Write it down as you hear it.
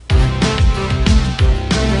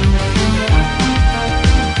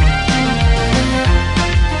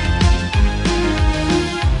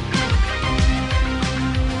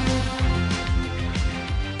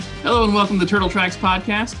Hello and welcome to the Turtle Tracks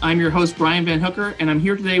podcast. I'm your host, Brian Van Hooker, and I'm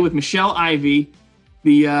here today with Michelle Ivy,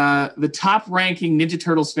 the top-ranking Ninja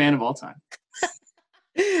Turtles fan of all time.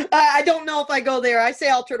 I don't know if I go there. I say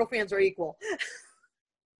all Turtle fans are equal.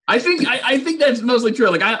 I think that's mostly true.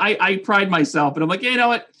 Like I pride myself, but I'm like, you know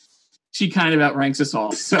what? She kind of outranks us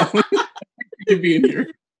all, so you being here.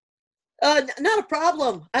 Not a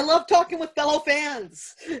problem. I love talking with fellow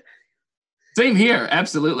fans. Same here,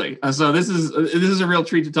 absolutely. So this is a real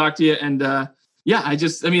treat to talk to you, and I don't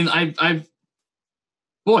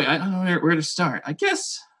know where to start. I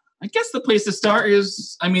guess the place to start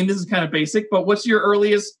is, this is kind of basic, but what's your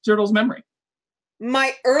earliest Turtles memory?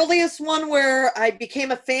 My earliest one where I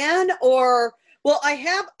became a fan, I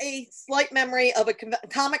have a slight memory of a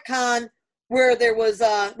Comic Con where there was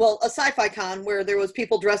a sci-fi con where there was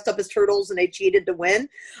people dressed up as turtles and they cheated to win.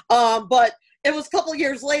 But it was a couple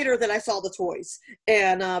years later that I saw the toys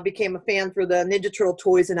and became a fan for the Ninja Turtle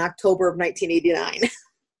toys in October of 1989.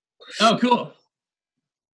 Oh, cool.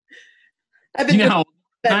 I've been doing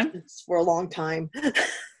conventions for a long time. Do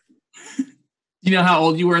you know how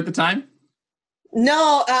old you were at the time?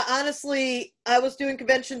 No, honestly, I was doing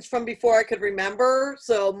conventions from before I could remember.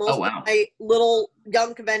 So most of my little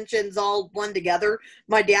young conventions all blend together.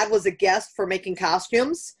 My dad was a guest for making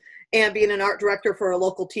costumes and being an art director for a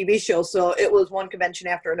local TV show. So it was one convention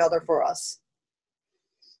after another for us.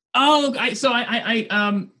 Oh, I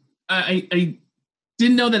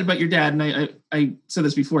didn't know that about your dad. And I said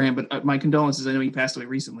this beforehand, but my condolences. I know he passed away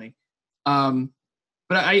recently. But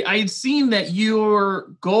I had seen that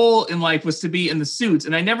your goal in life was to be in the suits,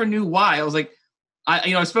 and I never knew why. I was like,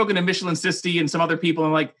 I've spoken to Michelin Sisti and some other people,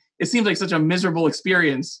 and like, it seems like such a miserable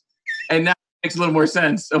experience. And now it makes a little more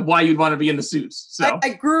sense of why you'd want to be in the suits. So I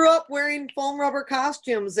grew up wearing foam rubber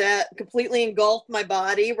costumes that completely engulfed my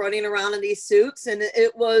body, running around in these suits, and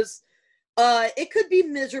it was, it could be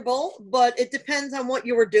miserable, but it depends on what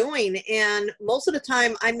you were doing. And most of the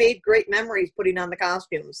time, I made great memories putting on the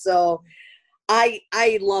costumes. So I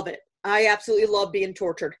love it. I absolutely love being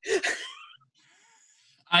tortured.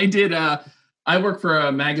 I did. I work for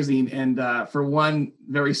a magazine, and for one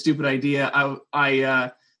very stupid idea,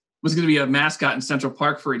 I was going to be a mascot in Central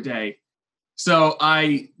Park for a day. So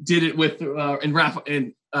I did it with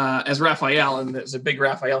as Raphael, and there's a big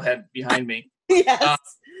Raphael head behind me. Yes.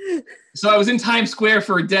 So I was in Times Square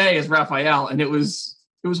for a day as Raphael, and it was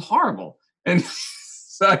horrible. And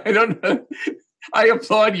so I don't know. I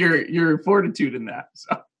applaud your fortitude in that.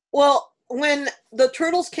 So. Well, when the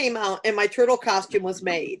Turtles came out and my turtle costume was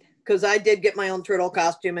made, because I did get my own turtle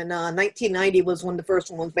costume, and 1990 was when the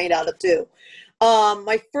first one was made out of two.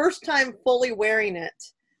 My first time fully wearing it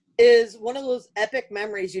is one of those epic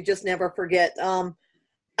memories you just never forget.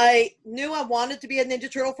 I knew I wanted to be a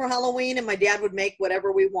Ninja Turtle for Halloween, and my dad would make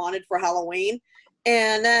whatever we wanted for Halloween.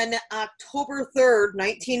 And then October 3rd,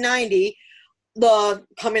 1990, the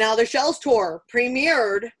Coming Out of the Shells tour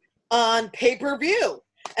premiered on pay-per-view,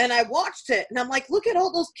 and I watched it, and I'm like, look at all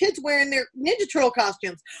those kids wearing their Ninja Turtle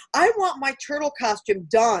costumes. I want my turtle costume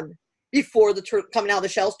done before the Coming Out of the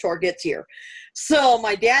Shells tour gets here. So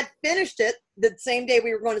my dad finished it the same day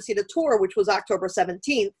we were going to see the tour, which was October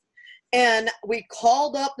 17th, and we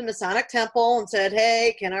called up the Masonic Temple and said,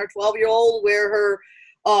 hey, can our 12-year-old wear her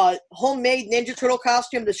homemade Ninja Turtle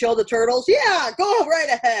costume to show the turtles? Yeah, go right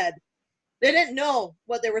ahead. They didn't know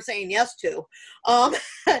what they were saying yes to.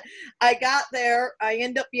 I got there. I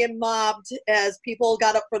ended up being mobbed as people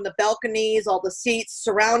got up from the balconies, all the seats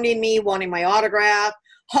surrounding me, wanting my autograph,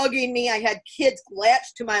 hugging me. I had kids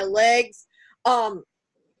latched to my legs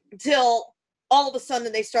until all of a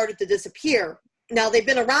sudden they started to disappear. Now, they've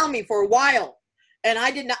been around me for a while, and I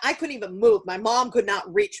couldn't even move. My mom could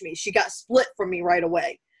not reach me. She got split from me right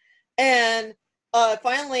away. And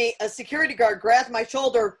finally, a security guard grabbed my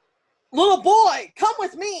shoulder. Little boy, come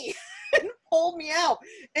with me, and pulled me out.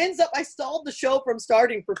 Ends up, I stalled the show from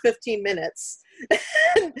starting for 15 minutes.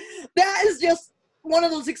 And that is just one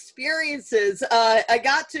of those experiences. I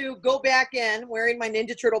got to go back in wearing my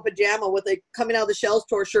Ninja Turtle pajama with a Coming Out of the Shells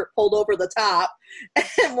tour shirt pulled over the top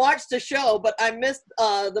and watch the show, but I missed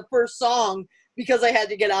the first song because I had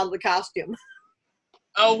to get out of the costume.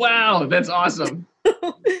 Oh, wow. That's awesome.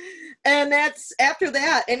 And that's after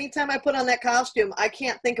that, anytime I put on that costume, I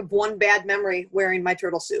can't think of one bad memory wearing my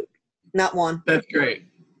turtle suit. Not one. That's great.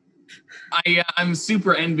 I'm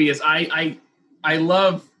super envious. I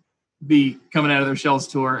love the Coming Out of Their Shells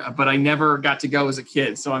tour, but I never got to go as a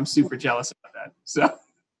kid, so I'm super jealous about that. So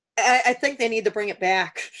I think they need to bring it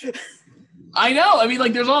back. I know. I mean,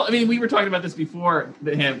 like, we were talking about this before,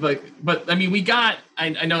 but I mean, we got,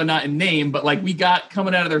 I know not in name, but like, we got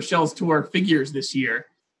Coming Out of Their Shells tour figures this year,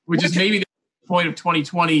 which is maybe the point of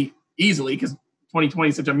 2020 easily because 2020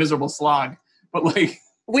 is such a miserable slog. But like,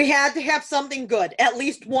 we had to have something good, at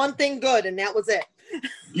least one thing good, and that was it.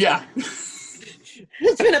 Yeah.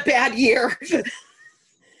 It's been a bad year.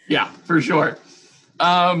 Yeah, for sure.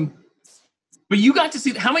 But you got to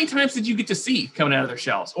see, how many times did you get to see coming out of their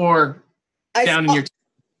shells or down in your?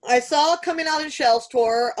 I saw Coming Out of the Shells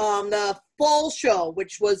tour, the full show,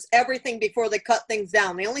 which was everything before they cut things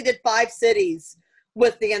down. They only did 5 cities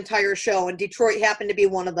with the entire show, and Detroit happened to be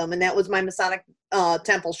one of them, and that was my Masonic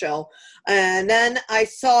Temple show. And then I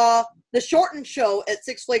saw the shortened show at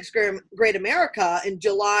Six Flags Great America in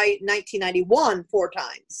July 1991 4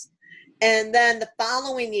 times. And then the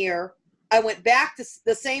following year, I went back to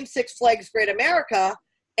the same Six Flags Great America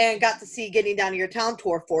and got to see Getting Down to Your Town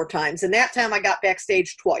tour 4 times. And that time I got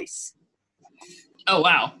backstage twice. Oh,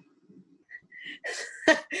 wow.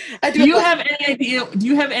 Do you have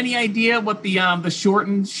any idea what the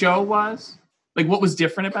shortened show was? Like what was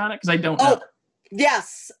different about it? Because I don't know.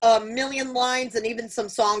 Yes, a million lines and even some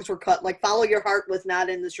songs were cut. Like Follow Your Heart was not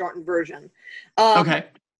in the shortened version. Okay.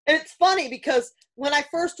 It's funny because when I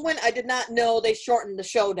first went, I did not know they shortened the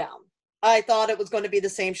show down. I thought it was going to be the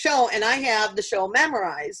same show, and I have the show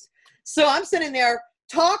memorized. So I'm sitting there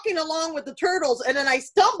talking along with the Turtles, and then I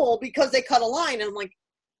stumble because they cut a line, and I'm like,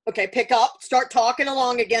 okay, pick up, start talking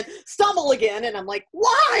along again, stumble again, and I'm like,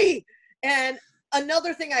 why? And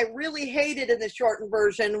another thing I really hated in the shortened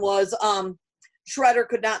version was Shredder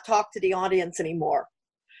could not talk to the audience anymore.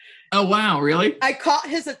 Oh, wow, really? I caught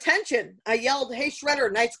his attention. I yelled, hey,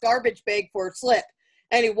 Shredder, nice garbage bag for a slip.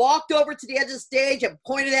 And he walked over to the edge of the stage and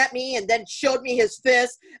pointed at me and then showed me his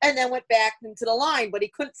fist and then went back into the line, but he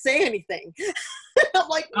couldn't say anything. I'm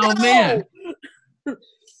like, no. Oh, man.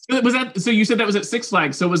 Was that, so you said that was at Six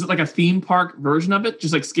Flags. So was it like a theme park version of it,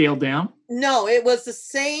 just like scaled down? No, it was the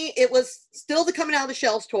same. It was still the Coming Out of the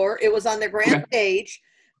Shells tour. It was on their grand stage,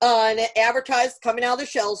 and it advertised Coming Out of the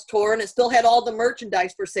Shells tour, and it still had all the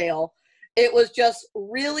merchandise for sale. It was just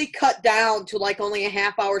really cut down to like only a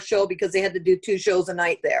half-hour show because they had to do 2 shows a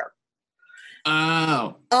night there.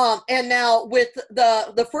 Oh. And now with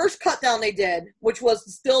the first cut down they did, which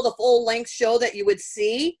was still the full-length show that you would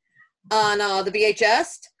see on the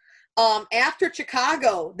VHS, after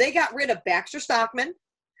Chicago, they got rid of Baxter Stockman.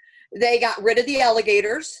 They got rid of the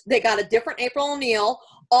Alligators. They got a different April O'Neil.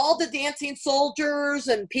 All the Dancing Soldiers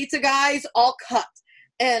and Pizza Guys all cut.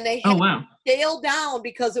 And they had to scale down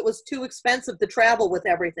because it was too expensive to travel with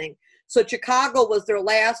everything. So Chicago was their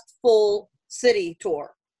last full city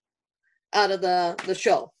tour out of the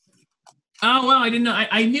show. Oh, wow. I didn't know.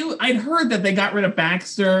 I'd heard that they got rid of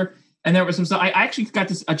Baxter and there was some stuff. I actually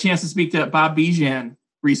got a chance to speak to Bob Bijan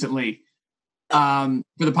recently for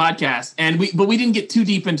the podcast. And we didn't get too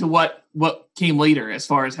deep into what came later as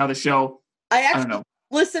far as how the show, I don't know.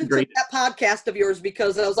 Listened to that podcast of yours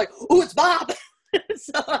because I was like, oh, it's Bob.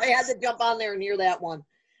 So I had to jump on there and hear that one.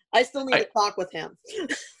 I still need to talk with him.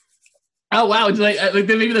 Oh, wow.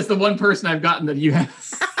 Maybe that's the one person I've gotten that you have.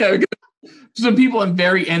 Some people I'm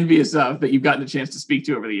very envious of that you've gotten a chance to speak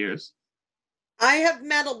to over the years. I have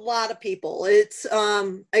met a lot of people. It's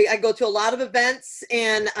I go to a lot of events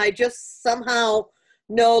and I just somehow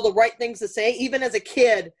know the right things to say, even as a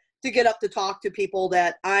kid, to get up to talk to people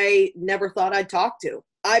that I never thought I'd talk to.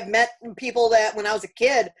 I've met people that when I was a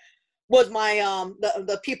kid was my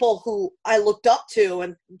the people who I looked up to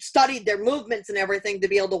and studied their movements and everything to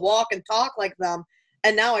be able to walk and talk like them.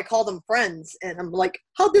 And now I call them friends. And I'm like,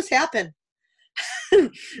 how'd this happen?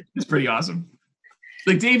 It's pretty awesome.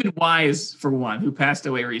 Like David Wise, for one, who passed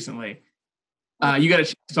away recently. You got a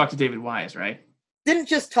chance to talk to David Wise, right? Didn't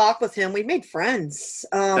just talk with him. We made friends.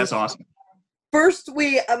 That's awesome.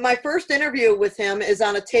 My first interview with him is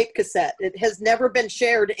on a tape cassette. It has never been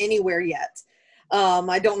shared anywhere yet.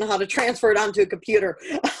 I don't know how to transfer it onto a computer.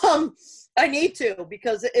 I need to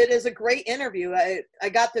because it is a great interview. I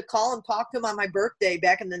got to call and talk to him on my birthday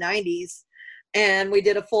back in the 90s. And we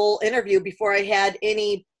did a full interview before I had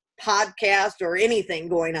any podcast or anything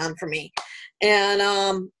going on for me.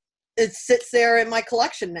 And it sits there in my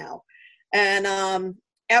collection now. And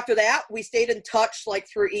after that, we stayed in touch like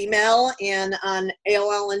through email and on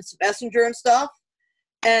AOL and Messenger and stuff.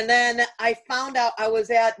 And then I found out I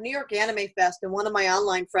was at New York Anime Fest and one of my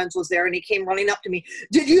online friends was there and he came running up to me.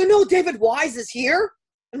 Did you know David Wise is here?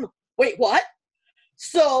 Wait, what?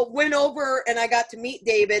 So went over and I got to meet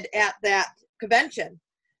David at that convention.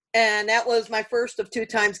 And that was my first of 2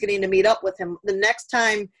 times getting to meet up with him. The next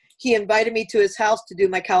time he invited me to his house to do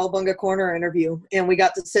my Cowabunga Corner interview. And we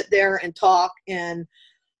got to sit there and talk. And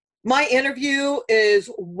my interview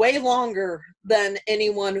is way longer than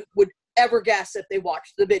anyone would ever guess if they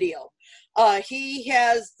watched the video.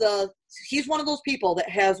 He's one of those people that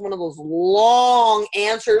has one of those long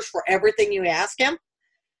answers for everything you ask him.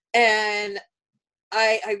 And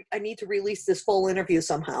I need to release this full interview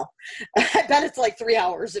somehow. I bet it's like 3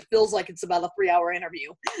 hours. It feels like it's about a 3-hour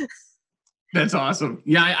interview. That's awesome.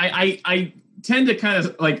 Yeah, I tend to kind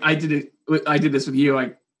of like I did this with you.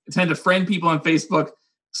 I tend to friend people on Facebook,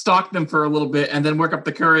 stalk them for a little bit, and then work up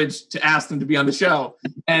the courage to ask them to be on the show.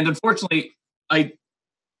 And unfortunately, I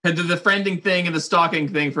had the friending thing and the stalking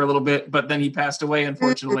thing for a little bit, but then he passed away,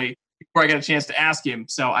 unfortunately, before I got a chance to ask him.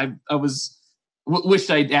 So I wished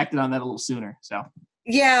I'd acted on that a little sooner. So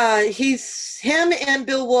yeah, him and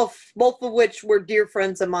Bill Wolf, both of which were dear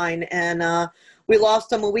friends of mine, and we lost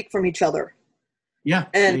them a week from each other. Yeah,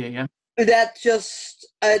 and that just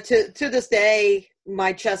to this day,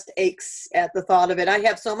 my chest aches at the thought of it. I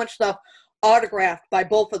have so much stuff autographed by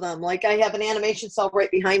both of them. Like I have an animation cell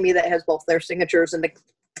right behind me that has both their signatures and the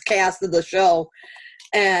cast of the show.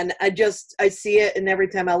 And I see it, and every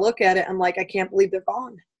time I look at it, I'm like, I can't believe they're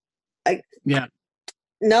gone. No.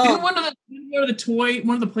 Didn't one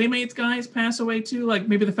of the Playmates guys pass away too? Like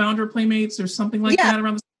maybe the founder of Playmates or something like that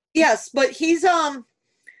around the. Yes, but he's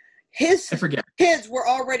his kids were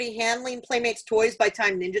already handling Playmates toys by the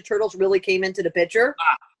time Ninja Turtles really came into the picture.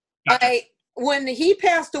 Gotcha. When he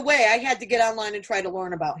passed away, I had to get online and try to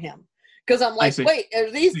learn about him. Because I'm like, wait, are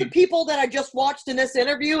these the people that I just watched in this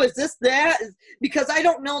interview? Is this that? Because I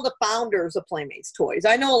don't know the founders of Playmates Toys.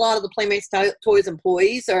 I know a lot of the Playmates Toys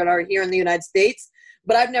employees that are here in the United States,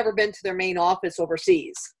 but I've never been to their main office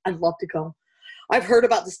overseas. I'd love to go. I've heard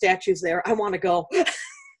about the statues there. I want to go.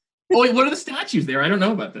 Oh, wait, what are the statues there? I don't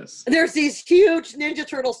know about this. There's these huge Ninja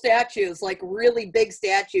Turtle statues, like really big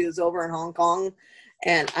statues over in Hong Kong,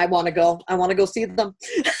 and I want to go. I want to go see them.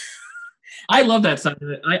 I love that side of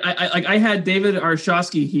it. I had David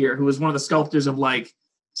Arshosky here, who was one of the sculptors of like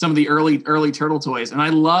some of the early turtle toys, and I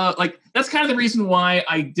love that's kind of the reason why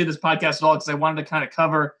I did this podcast at all, because I wanted to kind of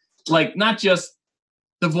cover like not just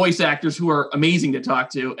the voice actors who are amazing to talk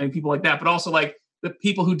to and people like that, but also like the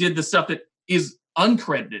people who did the stuff that is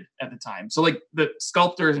uncredited at the time. So like the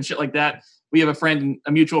sculptors and shit like that. We have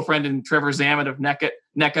a mutual friend in Trevor Zammit of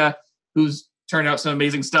NECA, who's turned out some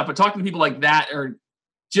amazing stuff. But talking to people like that are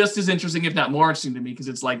just as interesting, if not more interesting to me, because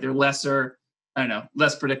it's like they're less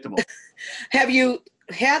predictable. Have you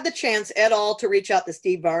had the chance at all to reach out to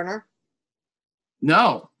Steve Varner?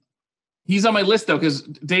 No. He's on my list though, because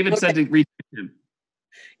David said to reach out to him.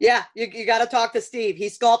 Yeah, you got to talk to Steve. He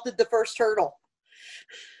sculpted the first turtle.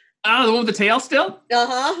 Oh, the one with the tail still?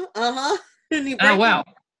 Uh-huh. And wow.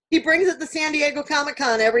 He brings it to San Diego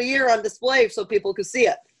Comic-Con every year on display so people could see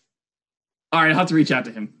it. All right, I'll have to reach out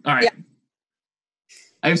to him. All right. Yeah.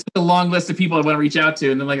 I have such a long list of people I want to reach out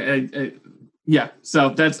to, and then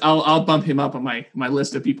so I'll bump him up on my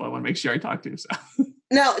list of people I want to make sure I talk to. So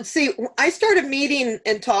now, see, I started meeting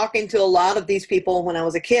and talking to a lot of these people when I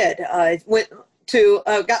was a kid. I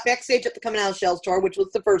got backstage at the Coming Out of Shells tour, which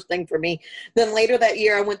was the first thing for me. Then later that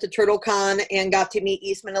year, I went to TurtleCon and got to meet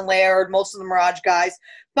Eastman and Laird, most of the Mirage guys.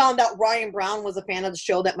 Found out Ryan Brown was a fan of the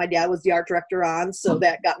show that my dad was the art director on, so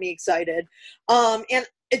that got me excited. And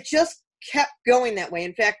it just kept going that way.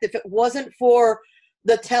 In fact, if it wasn't for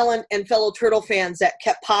the talent and fellow Turtle fans that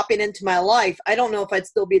kept popping into my life, I don't know if I'd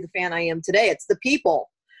still be the fan I am today. It's the people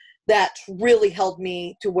that really held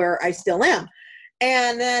me to where I still am.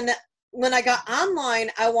 And then when I got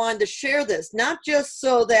online, I wanted to share this, not just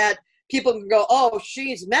so that people can go, oh,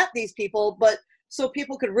 she's met these people, but so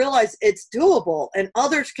people could realize it's doable and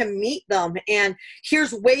others can meet them. And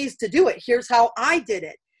here's ways to do it. Here's how I did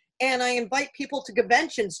it. And I invite people to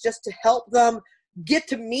conventions just to help them get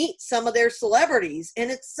to meet some of their celebrities.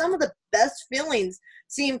 And it's some of the best feelings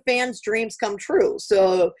seeing fans' dreams come true.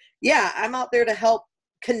 So yeah, I'm out there to help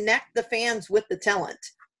connect the fans with the talent.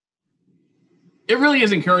 It really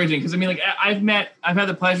is encouraging because I mean, like I've had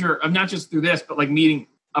the pleasure of not just through this, but like meeting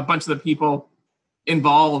a bunch of the people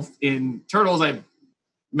involved in Turtles. I've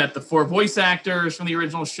met the 4 voice actors from the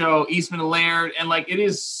original show, Eastman and Laird, and like it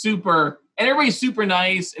is super, and everybody's super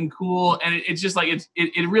nice and cool, and it's just like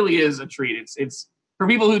it really is a treat. It's for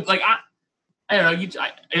people who like I don't know.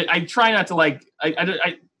 I try not to like I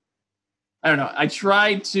don't know. I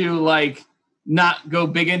try to like not go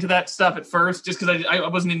big into that stuff at first, just because I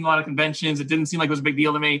wasn't in a lot of conventions. It didn't seem like it was a big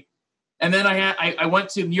deal to me. And then I went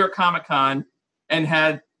to New York Comic Con and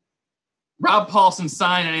had Rob Paulson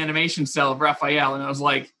sign an animation cell of Raphael, and I was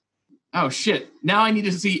like, oh shit! Now I need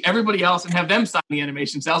to see everybody else and have them sign the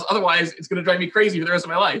animation cells. Otherwise, it's going to drive me crazy for the rest of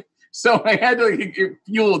my life. So I had to it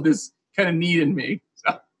fueled this kind of need in me.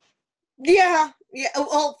 So. Yeah, Yeah,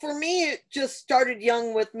 well, for me, it just started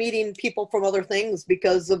young with meeting people from other things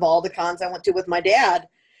because of all the cons I went to with my dad.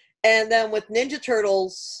 And then with Ninja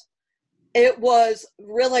Turtles, it was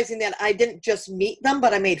realizing that I didn't just meet them,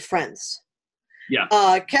 but I made friends.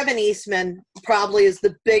 Yeah. Kevin Eastman probably is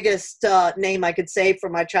the biggest name I could say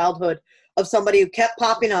from my childhood of somebody who kept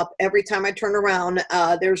popping up every time I turn around.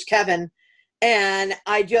 There's Kevin. And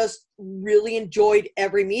I just really enjoyed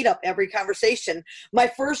every meetup, every conversation. My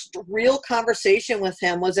first real conversation with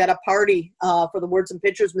him was at a party for the Words and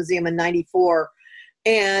Pictures Museum in '94.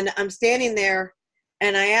 And I'm standing there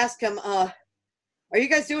and I ask him, are you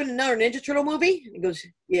guys doing another Ninja Turtle movie? And he goes,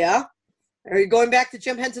 yeah. Are you going back to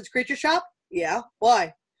Jim Henson's Creature Shop? Yeah.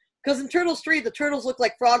 Why? Because in Turtles 3, the turtles look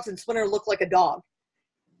like frogs and Splinter looked like a dog.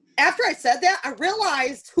 After I said that, I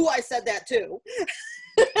realized who I said that to.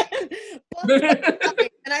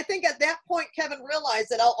 And I think at that point, Kevin realized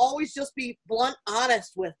that I'll always just be blunt,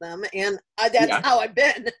 honest with them. And that's how I've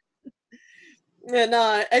been. And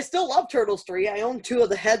I still love Turtles 3. I own 2 of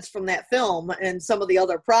the heads from that film and some of the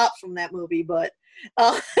other props from that movie. But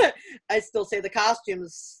I still say the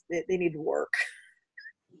costumes, they need to work.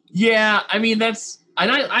 Yeah, I mean,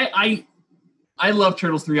 I love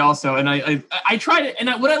Turtles 3 also. And I tried it. And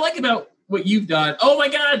what I like about what you've done, oh my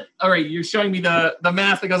God. All right, you're showing me the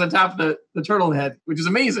mask that goes on top of the turtle head, which is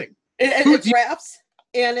amazing. It's Raph's,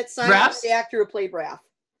 and it's signed by the actor who played Raph.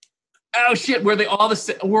 Oh shit, were they all the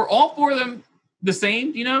same? Were all 4 of them the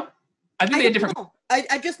same, do you know? I think they had different.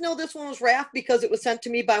 I just know this one was Raph because it was sent to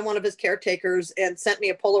me by one of his caretakers and sent me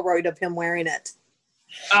a Polaroid of him wearing it.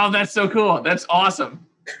 Oh, that's so cool. That's awesome.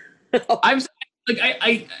 I'm like,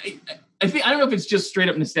 I think, I don't know if it's just straight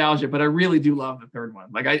up nostalgia, but I really do love the third one.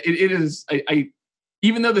 Like it is,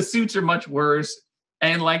 even though the suits are much worse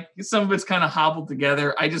and like some of it's kind of hobbled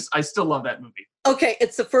together, I still love that movie. Okay.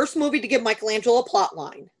 It's the first movie to give Michelangelo a plot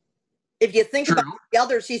line. If you think about the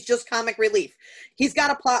others, he's just comic relief. He's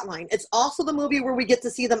got a plot line. It's also the movie where we get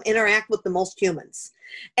to see them interact with the most humans.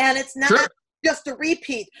 And it's not just a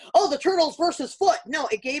repeat. Oh, the Turtles versus Foot. No,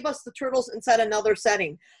 it gave us the Turtles inside another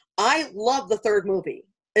setting. I love the third movie.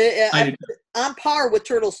 I'm on par with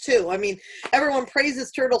Turtles 2. I mean, everyone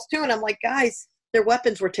praises Turtles 2, and I'm like, guys, their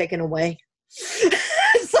weapons were taken away.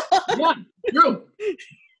 Yeah, true.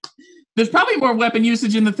 There's probably more weapon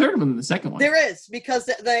usage in the third one than the second one. There is, because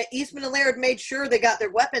the Eastman and Laird made sure they got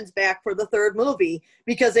their weapons back for the third movie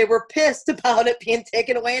because they were pissed about it being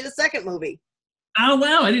taken away in the second movie. Oh,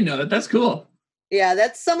 wow. I didn't know that. That's cool. Yeah,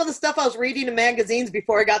 that's some of the stuff I was reading in magazines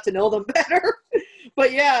before I got to know them better.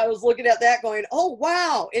 But yeah, I was looking at that going, oh,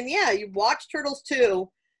 wow. And yeah, you watch Turtles 2,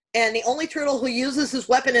 and the only turtle who uses his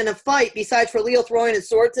weapon in a fight, besides for Leo throwing his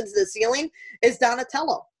swords into the ceiling, is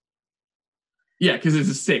Donatello. Yeah, because it's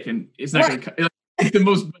a stick, and it's not going to. It's the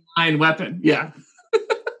most benign weapon. Yeah.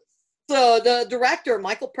 So the director,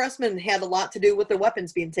 Michael Pressman, had a lot to do with the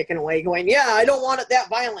weapons being taken away, going, yeah, I don't want it that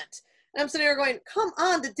violent. And I'm sitting there going, come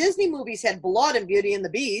on, the Disney movies had blood in Beauty and the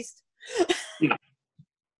Beast. Yeah.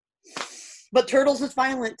 But Turtles is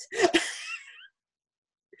violent.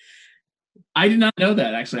 I did not know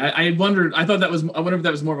that, actually. I wondered, I wonder if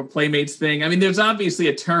that was more of a Playmates thing. I mean, there's obviously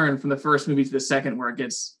a turn from the first movie to the second where it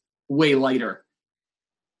gets way lighter.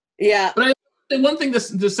 Yeah. But the one thing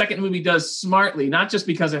the second movie does smartly, not just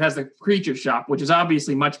because it has the Creature Shop, which is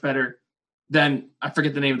obviously much better than, I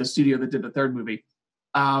forget the name of the studio that did the third movie.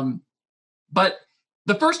 But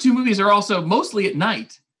the first 2 movies are also mostly at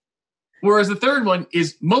night, whereas the third one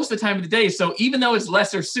is most of the time of the day. So even though it's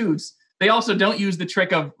lesser suits, they also don't use the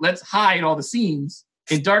trick of let's hide all the seams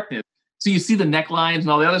in darkness. So you see the necklines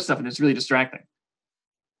and all the other stuff, and it's really distracting.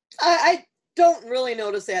 I don't really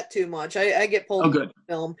notice that too much. I get pulled into the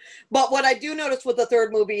film. But what I do notice with the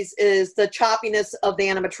third movies is the choppiness of the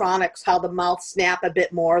animatronics, how the mouths snap a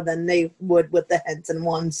bit more than they would with the Henson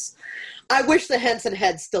ones. I wish the Henson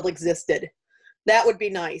head still existed. That would be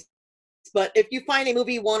nice. But if you find a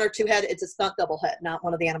movie 1 or 2 head, it's a stunt double head, not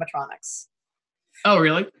one of the animatronics. Oh,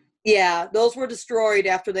 really? Yeah, those were destroyed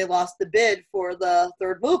after they lost the bid for the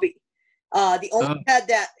third movie. The only head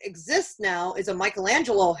that exists now is a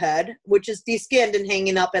Michelangelo head, which is deskinned and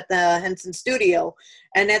hanging up at the Henson studio.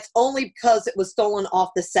 And that's only because it was stolen off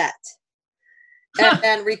the set. And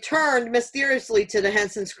then returned mysteriously to the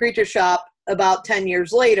Henson's Creature Shop about 10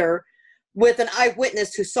 years later with an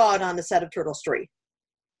eyewitness who saw it on the set of Turtles 3.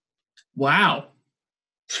 Wow.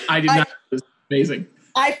 I did not. It was amazing.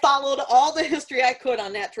 I followed all the history I could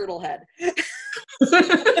on that turtle head.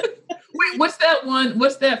 Wait, what's that one?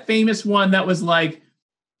 What's that famous one that was like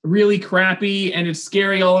really crappy and it's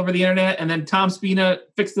scary all over the internet? And then Tom Spina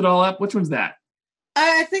fixed it all up. Which one's that?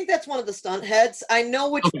 I think that's one of the stunt heads. I know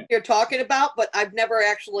which Okay. one you're talking about, but I've never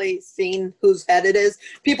actually seen whose head it is.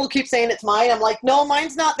 People keep saying it's mine. I'm like, no,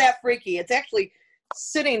 mine's not that freaky. It's actually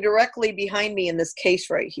sitting directly behind me in this case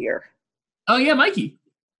right here. Oh yeah, Mikey.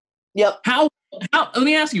 Yep. How? Let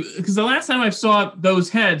me ask you, because the last time I saw those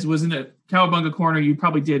heads was in a Cowabunga corner. You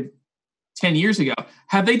probably did 10 years ago.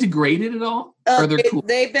 Have they degraded at all? Or they're cool?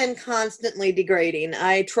 They've been constantly degrading.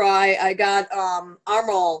 I got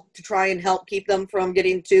Armor to try and help keep them from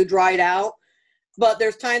getting too dried out. But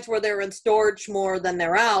there's times where they're in storage more than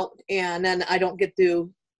they're out, and then I don't get to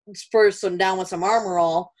spruce them down with some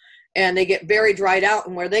Armor, and they get very dried out.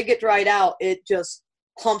 And where they get dried out, it just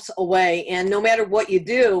clumps away. And no matter what you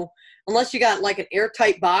do, unless you got like an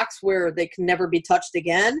airtight box where they can never be touched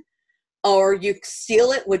again, or you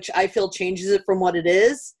seal it, which I feel changes it from what it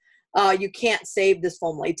is, you can't save this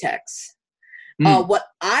foam latex. What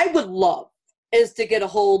I would love is to get a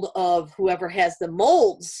hold of whoever has the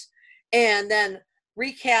molds and then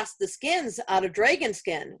recast the skins out of dragon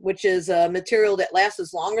skin, which is a material that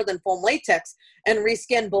lasts longer than foam latex, and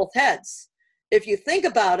reskin both heads. If you think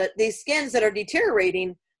about it, these skins that are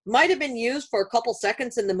deteriorating might have been used for a couple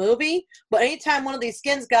seconds in the movie, but anytime one of these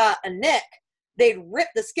skins got a nick, they'd rip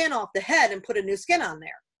the skin off the head and put a new skin on there.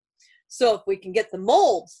 So if we can get the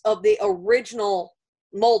molds of the original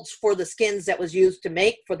molds for the skins that was used to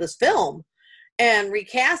make for this film and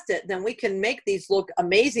recast it, then we can make these look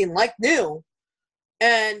amazing like new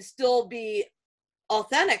and still be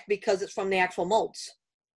authentic because it's from the actual molds.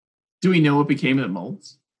 Do we know what became of the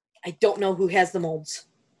molds? I don't know who has the molds.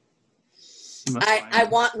 I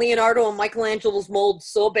want Leonardo and Michelangelo's molds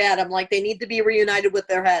so bad. I'm like, they need to be reunited with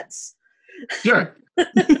their heads. Sure.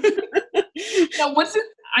 Now, what's it?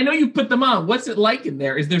 I know you put them on. What's it like in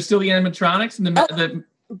there? Is there still the animatronics and the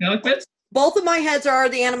metallic bits? Both of my heads are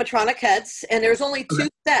the animatronic heads, and there's only two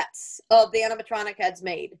sets of the animatronic heads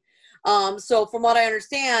made. So from what I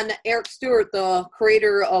understand, Eric Stewart, the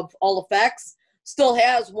creator of all effects, still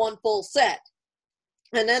has one full set.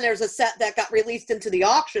 And then there's a set that got released into the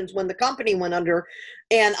auctions when the company went under,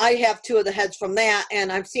 and I have two of the heads from that,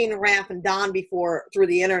 and I've seen Raph and Don before through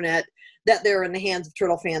the internet that they're in the hands of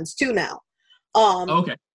Turtle fans too now.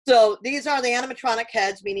 Okay. So these are the animatronic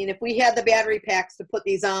heads, meaning if we had the battery packs to put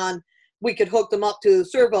these on, we could hook them up to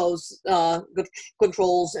servos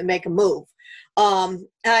controls and make them move.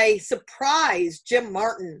 I surprised Jim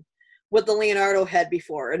Martin with the Leonardo head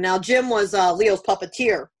before. And now Jim was Leo's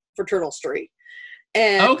puppeteer for Turtle Street.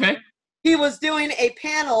 And he was doing a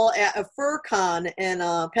panel at a FurCon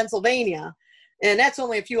in Pennsylvania. And that's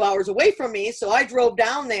only a few hours away from me. So I drove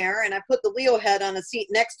down there and I put the Leo head on a seat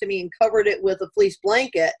next to me and covered it with a fleece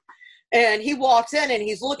blanket. And he walks in and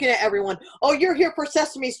he's looking at everyone. Oh, you're here for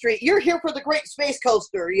Sesame Street. You're here for the Great Space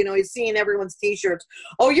Coaster. You know, he's seeing everyone's T-shirts.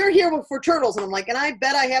 Oh, you're here for Turtles. And I'm like, and I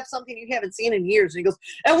bet I have something you haven't seen in years. And he goes,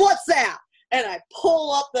 and what's that? And I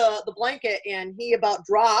pull up the blanket and he about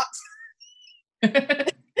drops.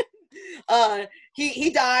 He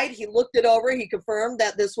died. He looked it over. He confirmed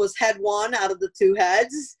that this was head one out of the two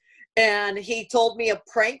heads. And he told me of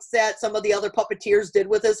pranks that some of the other puppeteers did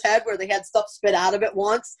with his head where they had stuff spit out of it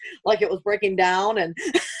once, like it was breaking down. And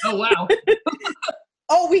oh, wow.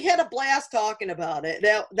 Oh, we had a blast talking about it.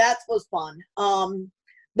 That was fun.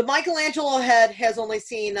 The Michelangelo head has only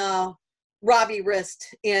seen Robbie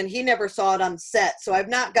Rist, and he never saw it on set. So I've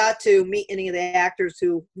not got to meet any of the actors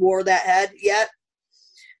who wore that head yet.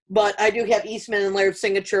 But I do have Eastman and Laird's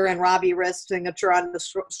signature and Robbie Rist's signature on the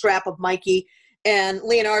strap of Mikey. And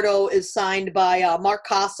Leonardo is signed by Mark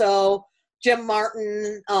Casso, Jim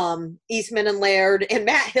Martin, Eastman and Laird, and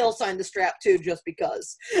Matt Hill signed the strap too, just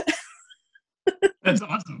because. That's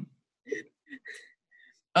awesome.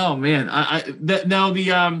 Oh man,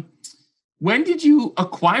 when did you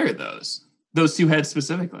acquire those two heads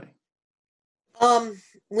specifically?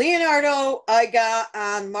 Leonardo, I got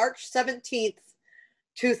on March 17th,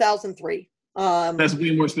 2003. That's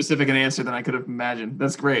way more specific an answer than I could have imagined.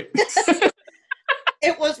 That's great.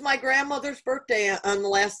 It was my grandmother's birthday on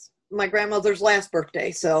my grandmother's last birthday.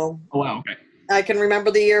 So oh, wow, okay. I can remember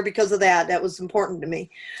the year because of that. That was important to me.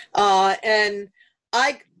 And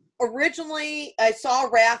I saw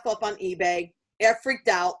Raph up on eBay. I freaked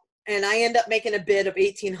out and I ended up making a bid of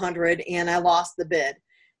 $1,800 and I lost the bid.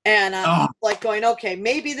 And I'm like going, okay,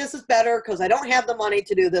 maybe this is better because I don't have the money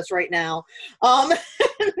to do this right now.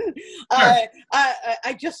 I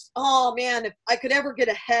just, oh man, if I could ever get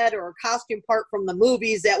a head or a costume part from the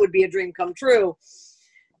movies, that would be a dream come true.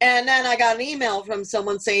 And then I got an email from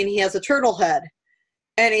someone saying he has a turtle head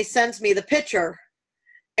and he sends me the picture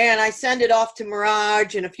and I send it off to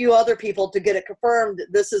Mirage and a few other people to get it confirmed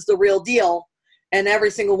that this is the real deal. And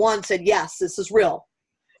every single one said, yes, this is real.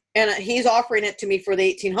 And he's offering it to me for the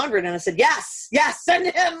 1,800. And I said, yes, send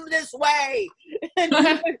him this way. And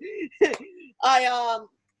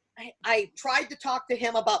I tried to talk to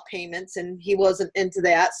him about payments, and he wasn't into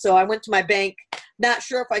that. So I went to my bank, not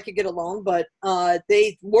sure if I could get a loan, but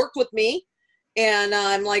they worked with me. And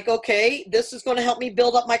I'm like, okay, this is going to help me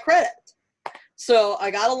build up my credit. So I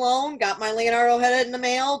got a loan, got my Leonardo head in the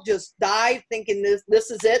mail, just died thinking this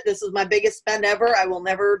is it. This is my biggest spend ever. I will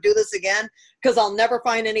never do this again because I'll never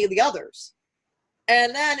find any of the others.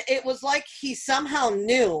 And then it was like he somehow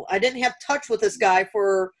knew. I didn't have touch with this guy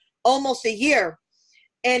for almost a year.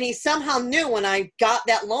 And he somehow knew when I got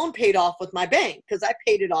that loan paid off with my bank, because I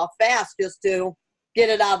paid it off fast just to get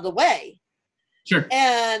it out of the way. Sure.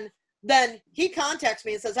 And then he contacts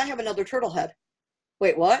me and says, I have another turtle head.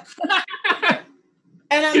 Wait, what?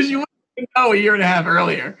 And because you wouldn't know a year and a half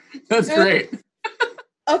earlier. That's great.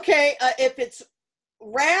 Okay, if it's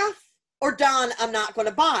Raph or Don, I'm not going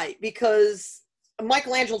to buy because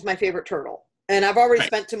Michelangelo's my favorite turtle, and I've already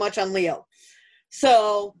spent too much on Leo.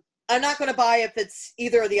 So I'm not going to buy if it's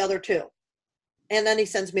either of the other two. And then he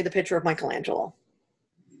sends me the picture of Michelangelo.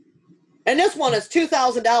 And this one is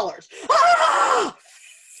 $2,000. Ah!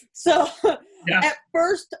 So at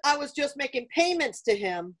first I was just making payments to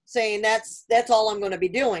him saying that's all I'm going to be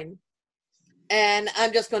doing. And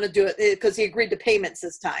I'm just going to do it because he agreed to payments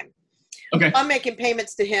this time. Okay. I'm making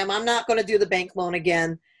payments to him. I'm not going to do the bank loan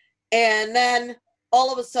again. And then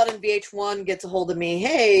all of a sudden VH1 gets a hold of me.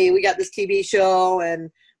 Hey, we got this TV show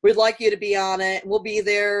and we'd like you to be on it. We'll be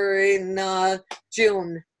there in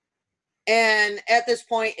June. And at this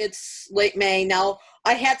point, it's late May. Now,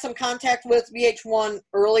 I had some contact with VH1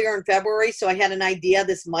 earlier in February, so I had an idea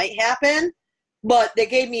this might happen, but they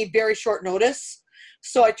gave me very short notice.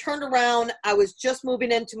 So I turned around. I was just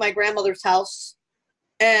moving into my grandmother's house,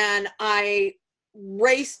 and I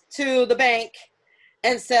raced to the bank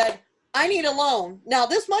and said, I need a loan. Now,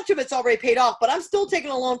 this much of it's already paid off, but I'm still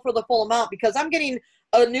taking a loan for the full amount because I'm getting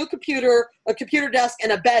a new computer, a computer desk,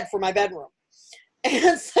 and a bed for my bedroom.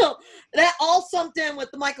 And so that all summed in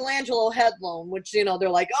with the Michelangelo head loan, which, you know,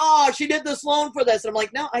 they're like, oh, she did this loan for this. And I'm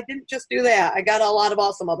like, no, I didn't just do that. I got a lot of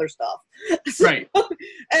awesome other stuff. Right.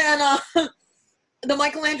 And the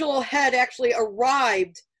Michelangelo head actually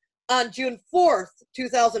arrived on June 4th,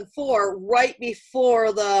 2004, right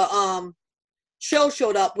before the show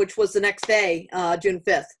showed up, which was the next day, June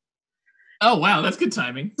 5th. Oh, wow. That's good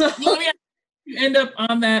timing. You end up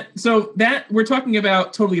on that. So that we're talking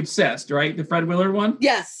about Totally Obsessed, right? The Fred Willard one?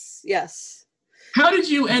 Yes. How did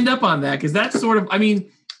you end up on that? Because that's sort of, I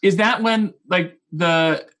mean, is that when like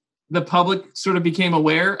the public sort of became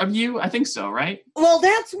aware of you? I think so, right? Well,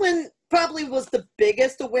 that's when probably was the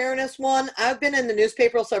biggest awareness one. I've been in the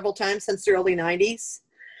newspaper several times since the early 90s.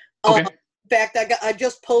 Okay. In fact, I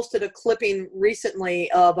just posted a clipping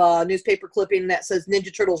recently of a newspaper clipping that says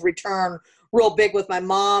Ninja Turtles Return real big with my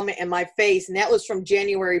mom and my face, and that was from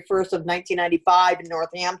January 1st of 1995 in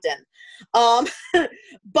Northampton.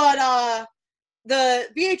 But the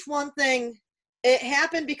VH1 thing, it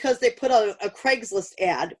happened because they put a Craigslist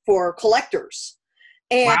ad for collectors.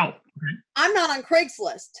 And wow. I'm not on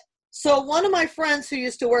Craigslist. So one of my friends who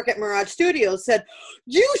used to work at Mirage Studios said,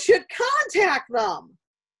 you should contact them.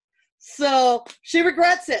 So she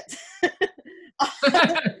regrets it.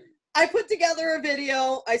 I put together a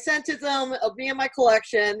video. I sent it to them of me and my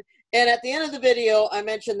collection. And at the end of the video, I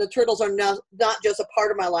mentioned the turtles are not just a part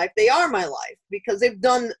of my life. They are my life because they've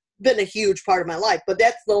been a huge part of my life. But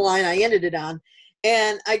that's the line I ended it on.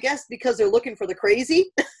 And I guess because they're looking for the crazy,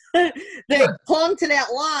 they clung to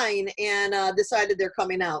that line and decided they're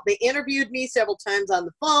coming out. They interviewed me several times on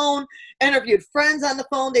the phone, interviewed friends on the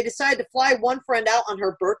phone. They decided to fly one friend out on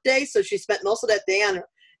her birthday. So she spent most of that day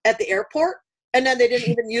at the airport. And then they didn't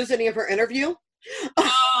even use any of her interview.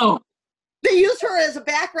 Oh. They use her as a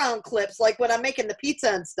background clips, like when I'm making the pizza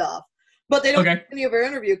and stuff. But they don't use any of her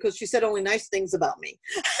interview because she said only nice things about me.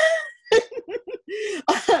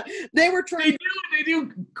 They were trying. They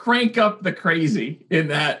do crank up the crazy in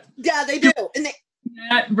that. Yeah, they do. And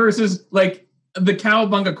that versus like the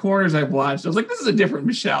Cowabunga Corners I've watched. I was like, this is a different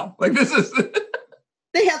Michelle. Like this is.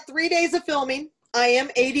 They had 3 days of filming. I am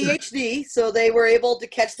ADHD, so they were able to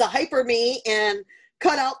catch the hyper me and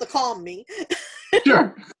cut out the calm me.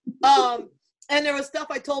 Sure. And there was stuff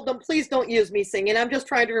I told them, please don't use me singing. I'm just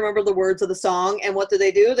trying to remember the words of the song. And what do?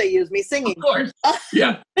 They use me singing. Of course.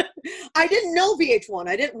 Yeah. I didn't know VH1.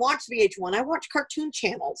 I didn't watch VH1. I watched cartoon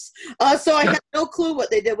channels. So I had no clue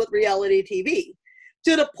what they did with reality TV.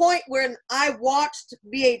 To the point when I watched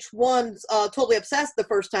VH1's Totally Obsessed the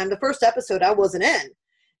first time, the first episode I wasn't in.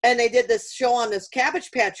 and they did this show on this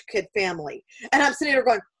Cabbage Patch Kid family. And I'm sitting there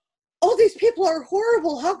going, oh, these people are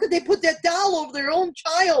horrible. How could they put that doll over their own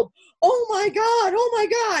child? Oh my God. Oh my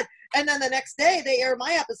God. And then the next day they air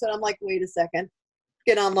my episode. I'm like, wait a second.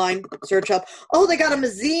 Get online, search up. Oh, they got a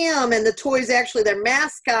museum and the toy's actually their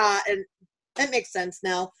mascot. And that makes sense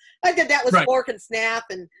now. I did that with Spork and Snap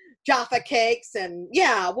and Jaffa Cakes and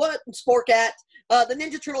Sporkette. The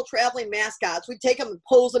Ninja Turtle traveling mascots. We'd take them and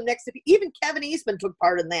pose them next to people. Even Kevin Eastman took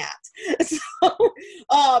part in that. So,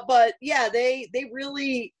 but yeah, they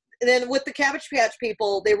really, and then with the Cabbage Patch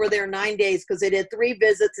people, they were there 9 days because they did 3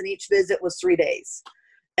 visits and each visit was 3 days.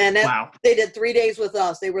 And they did 3 days with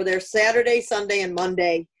us. They were there Saturday, Sunday, and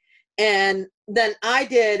Monday. And then I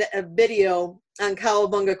did a video on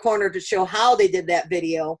Cowabunga Corner to show how they did that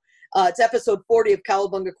video. It's episode 40 of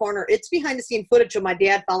Cowabunga Corner. It's behind the scene footage of my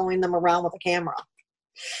dad following them around with a camera.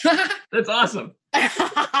 That's awesome.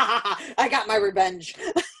 I got my revenge.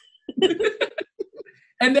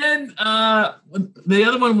 And then the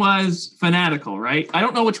other one was Fanatical, right? I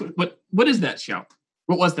don't know what is that show?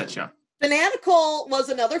 What was that show? Fanatical was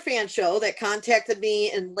another fan show that contacted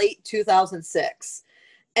me in late 2006.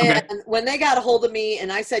 And when they got a hold of me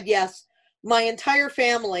and I said yes, my entire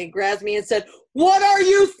family grabbed me and said, what are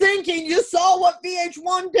you thinking? You saw what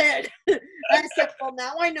VH1 did. And I said, well,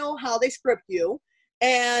 now I know how they script you.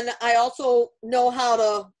 And I also know how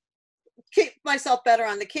to keep myself better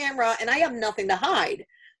on the camera. And I have nothing to hide.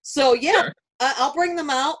 So, yeah, sure. I'll bring them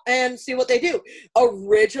out and see what they do.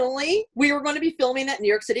 Originally, we were going to be filming at New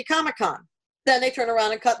York City Comic Con. Then they turned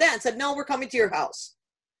around and cut that and said, no, we're coming to your house.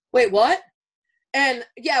 Wait, what? And,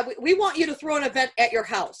 yeah, we want you to throw an event at your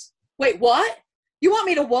house. Wait, what? You want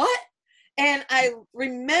me to what? And I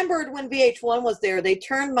remembered when VH1 was there, they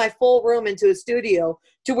turned my full room into a studio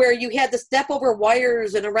to where you had to step over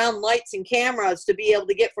wires and around lights and cameras to be able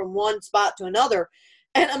to get from one spot to another.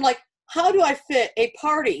 And I'm like, how do I fit a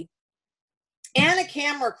party and a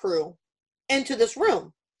camera crew into this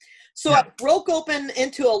room? So I broke open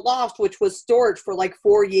into a loft, which was storage for like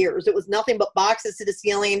 4 years. It was nothing but boxes to the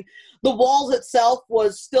ceiling. The walls itself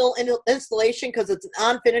was still in installation because it's an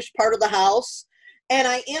unfinished part of the house. And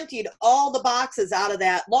I emptied all the boxes out of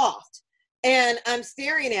that loft. And I'm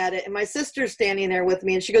staring at it, and my sister's standing there with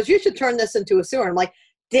me, and she goes, you should turn this into a sewer. I'm like,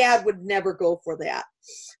 Dad would never go for that.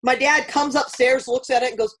 My dad comes upstairs, looks at it,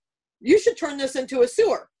 and goes, you should turn this into a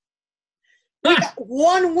sewer. We got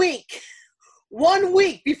 1 week. 1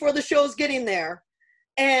 week before the show's getting there.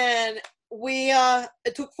 And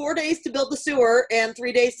it took 4 days to build the sewer and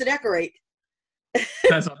 3 days to decorate.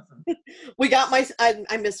 That's awesome. We got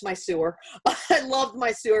I miss my sewer. I loved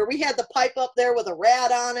my sewer. We had the pipe up there with a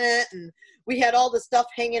rat on it, and we had all the stuff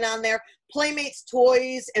hanging on there. Playmates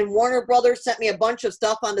Toys and Warner Brothers sent me a bunch of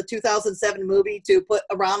stuff on the 2007 movie to put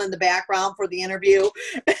around in the background for the interview.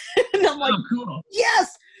 And I'm like, cool.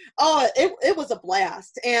 Yes. Oh, it was a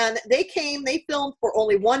blast. And they filmed for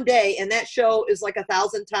only 1 day, and that show is like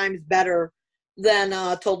 1,000 times better than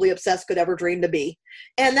Totally Obsessed could ever dream to be.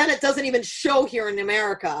 And then it doesn't even show here in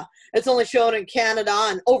America. It's only shown in Canada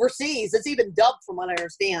and overseas. It's even dubbed from what I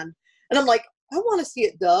understand. And I'm like, I want to see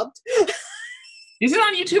it dubbed. Is it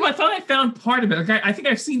on YouTube? I thought I found part of it. Okay, I think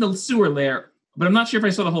I've seen the sewer layer, but I'm not sure if I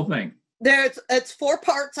saw the whole thing. It's 4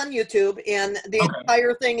 parts on YouTube, and the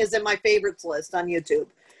entire thing is in my favorites list on YouTube.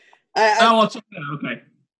 I'll check that out. Okay.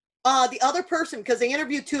 The other person, because they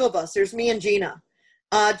interviewed 2 of us. There's me and Gina.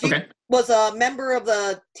 Gina was a member of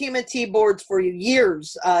the TMNT boards for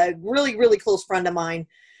years. Really, really close friend of mine.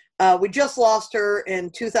 We just lost her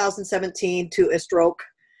in 2017 to a stroke.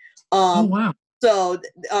 Oh, wow. So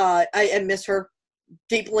I miss her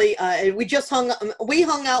deeply. We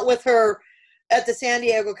hung out with her at the San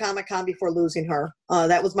Diego Comic-Con before losing her.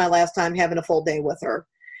 That was my last time having a full day with her.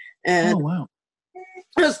 And oh, wow.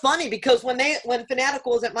 It was funny because when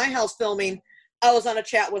Fanatical was at my house filming, I was on a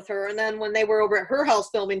chat with her. And then when they were over at her house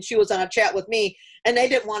filming, she was on a chat with me. And they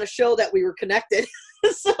didn't want to show that we were connected.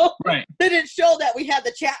 So they didn't show that we had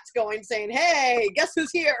the chats going saying, hey, guess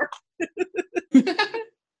who's here?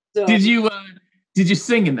 So, did you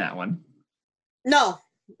sing in that one? No.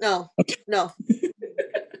 No,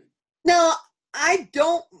 I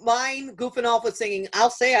don't mind goofing off with singing. I'll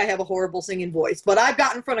say I have a horrible singing voice, but I've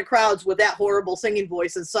gotten in front of crowds with that horrible singing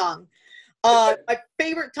voice and sung. My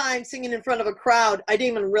favorite time singing in front of a crowd, I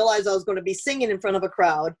didn't even realize I was going to be singing in front of a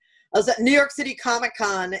crowd. I was at New York City Comic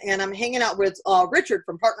Con, and I'm hanging out with Richard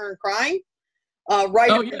from Partner in Crime,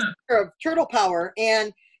 writer of Turtle Power,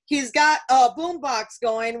 and he's got a boombox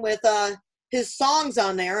going with his songs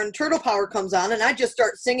on there, and Turtle Power comes on, and I just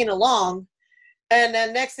start singing along. And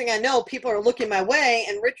then next thing I know, people are looking my way,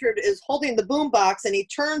 and Richard is holding the boombox, and he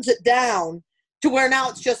turns it down to where now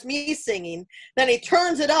it's just me singing. Then he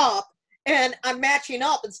turns it up, and I'm matching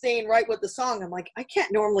up and staying right with the song. I'm like, I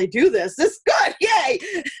can't normally do this. This is good. Yay.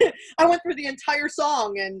 I went through the entire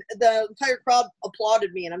song, and the entire crowd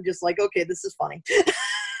applauded me. And I'm just like, okay, this is funny.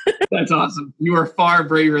 That's awesome. You are far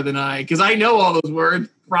braver than I, because I know all those words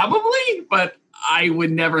probably, but I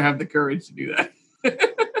would never have the courage to do that.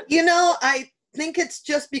 I think it's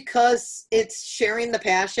just because it's sharing the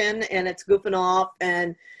passion and it's goofing off.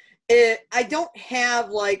 And I don't have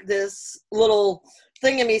like this little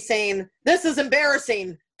thing in me saying, this is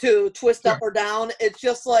embarrassing to twist up or down. It's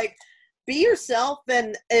just like, be yourself.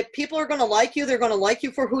 And if people are going to like you, they're going to like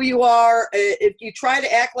you for who you are. If you try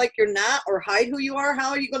to act like you're not or hide who you are,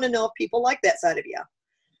 how are you going to know if people like that side of you?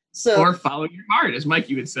 Or follow your heart, as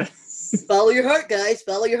Mikey would say. Follow your heart, guys.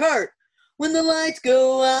 Follow your heart. When the lights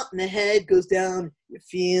go out and the head goes down, you're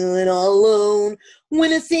feeling all alone.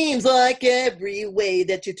 When it seems like every way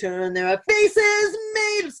that you turn, there are faces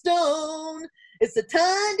made of stone. It's the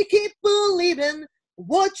time to keep believing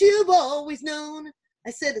what you've always known. I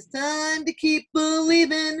said it's time to keep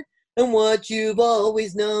believing in what you've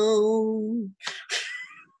always known.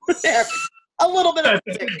 There, a little bit of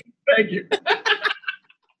music. Thank you.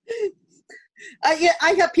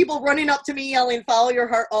 I have people running up to me yelling, follow your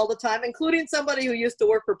heart all the time, including somebody who used to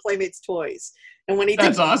work for Playmates Toys. And when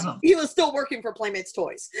That's awesome. He was still working for Playmates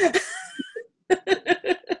Toys.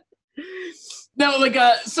 No,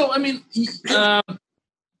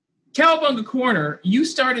 Cowabunga Corner, you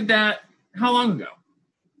started that how long ago?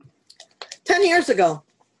 10 years ago.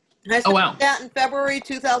 I started that in February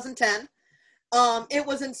 2010. It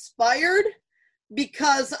was inspired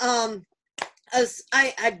because as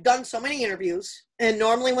I've done so many interviews, and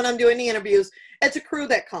normally when I'm doing the interviews, it's a crew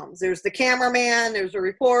that comes. There's the cameraman, there's the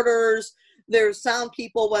reporters, there's sound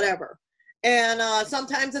people, whatever. And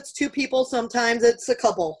sometimes it's 2 people, sometimes it's a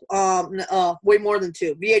couple, way more than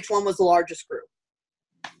 2. VH1 was the largest crew.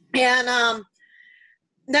 And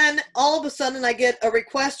then all of a sudden I get a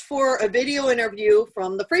request for a video interview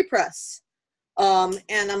from the Free Press. And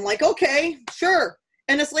I'm like, okay, sure.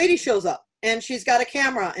 And this lady shows up, and she's got a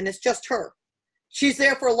camera, and it's just her. She's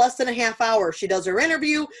there for less than a half hour. She does her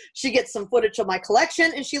interview. She gets some footage of my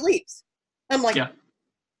collection, and she leaves. I'm like,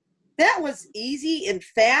 that was easy and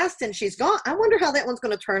fast, and she's gone. I wonder how that one's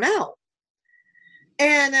going to turn out.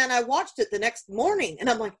 And then I watched it the next morning, and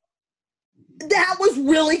I'm like, that was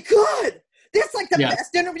really good. That's like the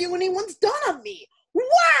best interview anyone's done on me.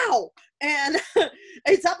 Wow. And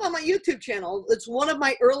it's up on my YouTube channel. It's one of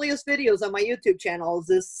my earliest videos on my YouTube channel is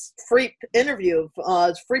this free interview.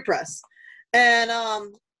 It's Free Press. And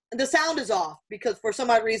the sound is off because for some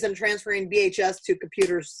odd reason transferring VHS to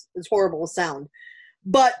computers is horrible with sound.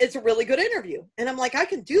 But it's a really good interview. And I'm like, I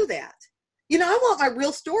can do that. I want my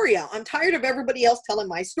real story out. I'm tired of everybody else telling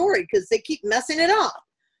my story because they keep messing it up.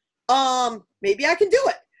 Maybe I can do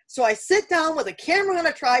it. So I sit down with a camera on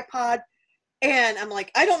a tripod, and I'm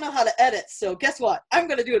like, I don't know how to edit. So guess what? I'm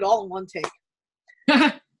going to do it all in one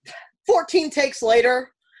take. 14 takes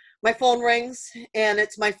later, my phone rings, and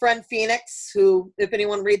it's my friend Phoenix, who, if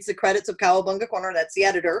anyone reads the credits of Cowabunga Corner, that's the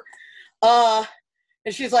editor. And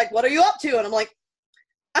she's like, what are you up to? And I'm like,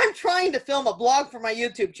 I'm trying to film a blog for my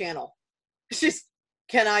YouTube channel. She's,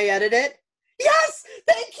 can I edit it? Yes,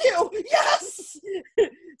 thank you. Yes.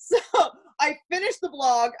 So I finished the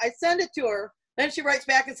blog. I send it to her. Then she writes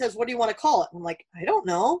back and says, what do you want to call it? I'm like, I don't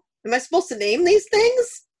know. Am I supposed to name these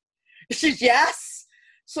things? She's, yes.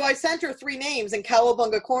 So I sent her 3 names, and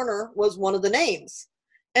Cowabunga Corner was one of the names.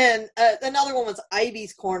 And another one was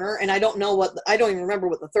Ivy's Corner, and I don't even remember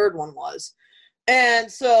what the third one was.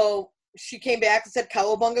 And so she came back and said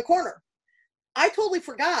Cowabunga Corner. I totally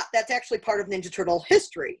forgot that's actually part of Ninja Turtle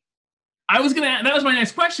history. That was my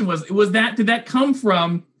next question did that come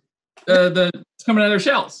from the coming out of their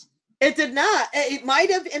shells? It did not. It might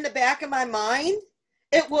have in the back of my mind.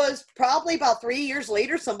 It was probably about 3 years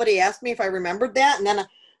later. Somebody asked me if I remembered that. And then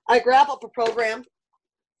I grab up a program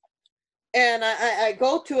and I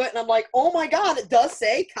go to it and I'm like, oh my God, it does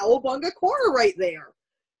say Cowabunga Corner right there.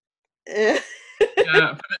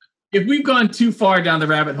 If we've gone too far down the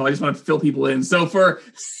rabbit hole, I just want to fill people in. So for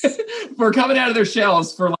coming out of their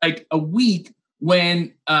shells for like a week,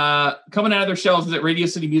 when coming out of their shells was at Radio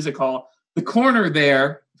City Music Hall, the corner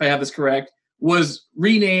there, if I have this correct, was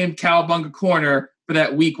renamed Cowabunga Corner for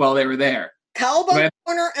that week while they were there. Cowabunga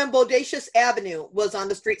Corner and Bodacious Avenue was on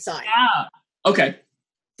the street sign. Ah, okay.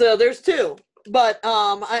 So there's 2. But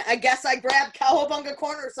I guess I grabbed Cowabunga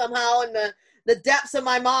Corner somehow in the depths of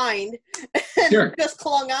my mind and just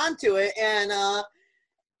clung on to it. And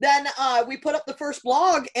then we put up the first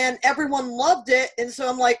blog and everyone loved it. And so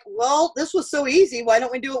I'm like, well, this was so easy. Why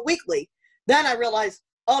don't we do it weekly? Then I realized,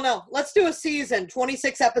 oh no, let's do a season,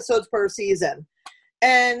 26 episodes per season.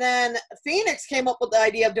 And then Phoenix came up with the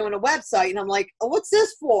idea of doing a website, and I'm like, oh, what's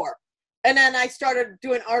this for? And then I started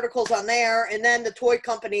doing articles on there, and then the toy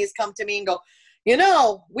companies come to me and go, you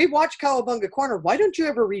know, we watch Cowabunga Corner. Why don't you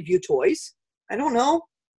ever review toys? I don't know.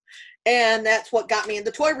 And that's what got me into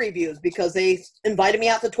toy reviews, because they invited me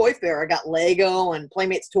out to Toy Fair. I got Lego and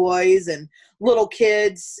Playmates toys and Little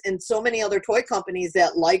Kids and so many other toy companies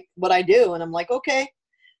that like what I do. And I'm like, okay,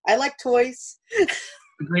 I like toys.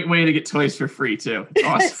 A great way to get toys for free, too. It's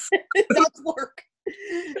awesome. It does work.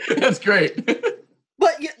 That's great.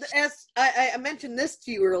 But as I mentioned this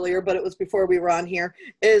to you earlier, but it was before we were on here,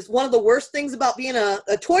 is one of the worst things about being a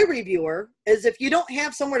toy reviewer is if you don't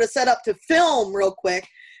have somewhere to set up to film real quick,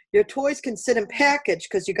 your toys can sit in package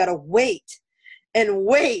because you got to wait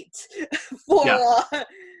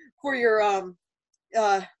for your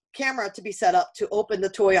camera to be set up to open the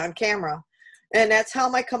toy on camera. And that's how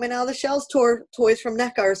my coming out of the shells toys from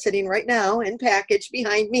NECA are sitting right now in package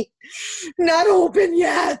behind me. Not open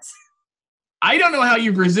yet. I don't know how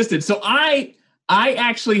you've resisted. So I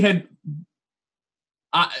actually had,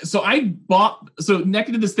 so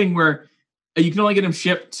NECA did this thing where you can only get them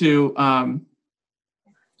shipped to,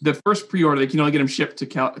 the first pre-order, they can only get them shipped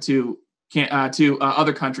to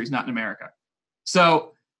other countries, not in America.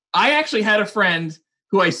 So I actually had a friend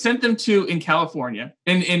who I sent them to in California,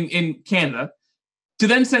 in Canada, to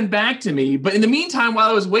then send back to me. But in the meantime, while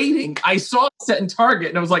I was waiting, I saw it set in Target,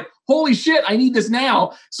 and I was like, holy shit, I need this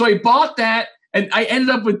now. So I bought that, and I ended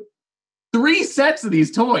up with 3 sets of these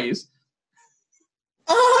toys.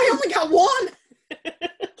 Oh, I only got one.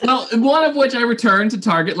 Well, one of which I returned to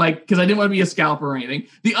Target, because I didn't want to be a scalper or anything.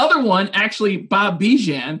 The other one, actually, Bob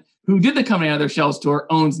Bijan, who did the Coming Out of Their Shells tour,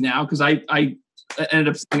 owns now, because I ended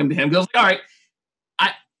up sending them to him. Because all right,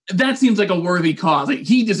 that seems like a worthy cause. Like,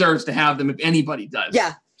 he deserves to have them if anybody does.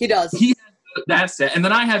 Yeah, he does. He has that set, and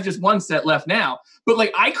then I have just one set left now.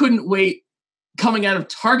 But I couldn't wait coming out of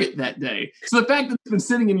Target that day. So the fact that it's been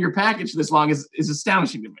sitting in your package this long is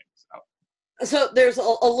astonishing to me. So there's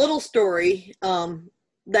a little story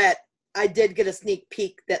that I did get a sneak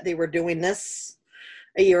peek that they were doing this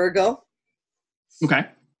a year ago. Okay.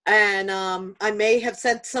 And I may have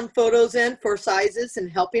sent some photos in for sizes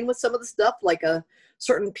and helping with some of the stuff, like a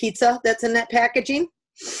certain pizza that's in that packaging.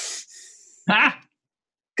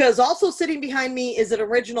 Because also sitting behind me is an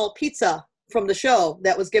original pizza from the show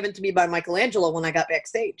that was given to me by Michelangelo when I got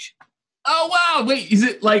backstage. Oh, wow. Wait,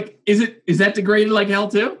 is that degraded like hell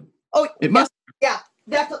too? Oh, it must. Yeah,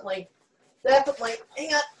 definitely. Definitely.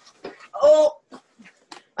 Hang on. Oh,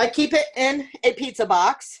 I keep it in a pizza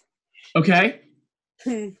box. Okay.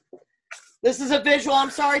 This is a visual. I'm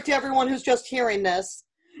sorry to everyone who's just hearing this.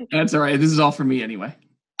 That's all right. This is all for me anyway.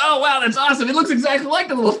 Oh, wow. That's awesome. It looks exactly like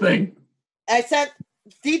the little thing. I sent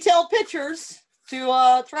detailed pictures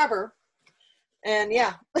to Trevor. And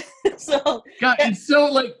yeah. So God, it's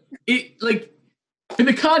so in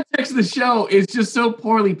the context of the show, it's just so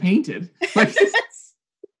poorly painted.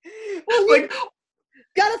 Well,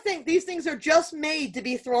 gotta think these things are just made to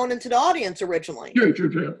be thrown into the audience originally.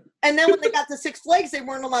 True. And then when they got to Six Flags, they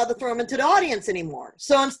weren't allowed to throw them into the audience anymore.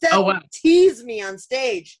 So instead, wow. tease me on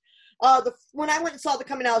stage. When I went and saw the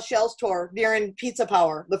Coming Out of Shells tour during Pizza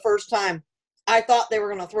Power the first time, I thought they were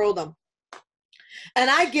going to throw them. And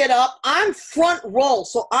I get up, I'm front row,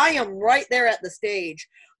 so I am right there at the stage.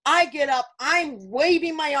 I get up, I'm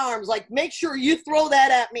waving my arms, make sure you throw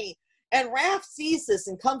that at me. And Raph sees this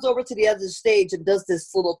and comes over to the other stage and does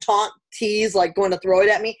this little taunt tease, going to throw it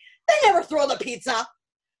at me. They never throw the pizza.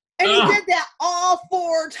 And he did that all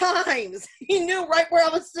 4 times. He knew right where I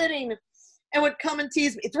was sitting and would come and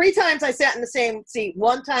tease me. 3 times I sat in the same seat.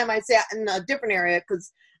 1 time I sat in a different area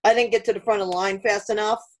because I didn't get to the front of the line fast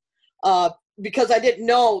enough because I didn't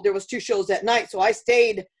know there was 2 shows that night. So I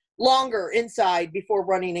stayed longer inside before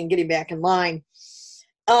running and getting back in line.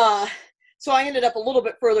 So I ended up a little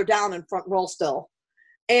bit further down in front row still.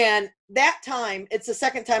 And that time, it's the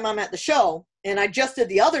second time I'm at the show. And I just did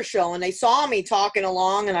the other show, and they saw me talking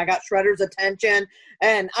along, and I got Shredder's attention.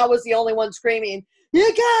 And I was the only one screaming, "You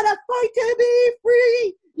gotta fight to be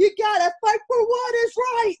free! You gotta fight for what is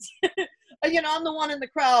right!" I'm the one in the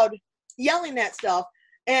crowd yelling that stuff.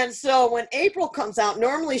 And so when April comes out,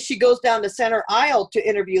 normally she goes down the center aisle to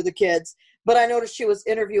interview the kids. But I noticed she was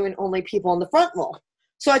interviewing only people in the front row.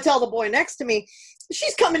 So I tell the boy next to me,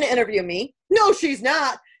 "She's coming to interview me." "No, she's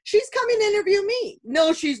not." "She's coming to interview me."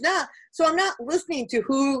 "No, she's not." So I'm not listening to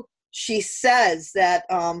who she says that,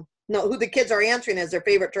 who the kids are answering as their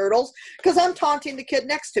favorite turtles, because I'm taunting the kid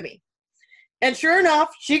next to me. And sure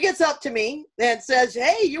enough, she gets up to me and says,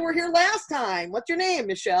 "Hey, you were here last time. What's your name,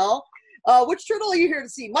 Michelle?" Which turtle are you here to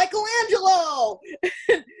see? Michelangelo.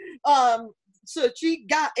 So she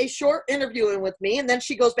got a short interview in with me, and then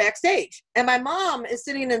she goes backstage. And my mom is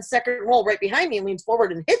sitting in second row right behind me and leans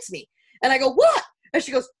forward and hits me. And I go, what? And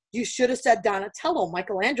she goes, you should have said Donatello.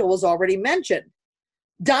 Michelangelo was already mentioned.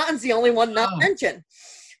 Don's the only one not mentioned.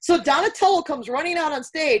 So Donatello comes running out on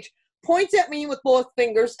stage, points at me with both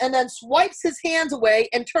fingers, and then swipes his hands away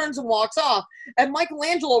and turns and walks off. And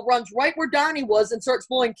Michelangelo runs right where Donnie was and starts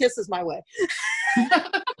blowing kisses my way.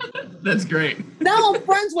 That's great. Now I'm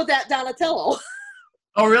friends with that Donatello.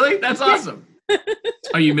 Oh, really? That's awesome.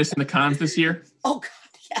 Are you missing the cons this year? Oh, God,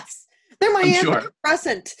 yes. They're my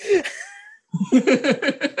antidepressant.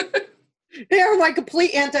 They're my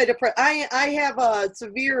complete antidepressant. I have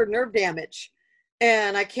severe nerve damage,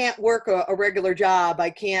 and I can't work a regular job. I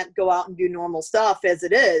can't go out and do normal stuff as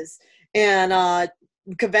it is. And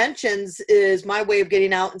conventions is my way of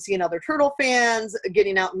getting out and seeing other turtle fans,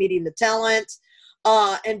 getting out and meeting the talent,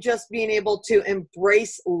 and just being able to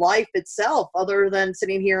embrace life itself other than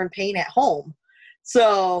sitting here in pain at home.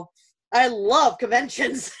 So I love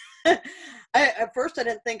conventions. At first, I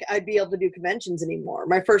didn't think I'd be able to do conventions anymore.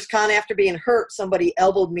 My first con after being hurt, somebody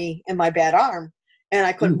elbowed me in my bad arm, and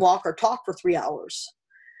I couldn't walk or talk for 3 hours.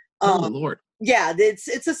 Oh, Lord. Yeah,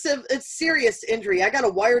 it's serious injury. I got a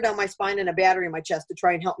wire down my spine and a battery in my chest to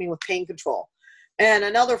try and help me with pain control. And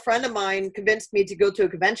another friend of mine convinced me to go to a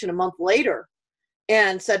convention a month later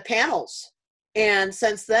and said panels. And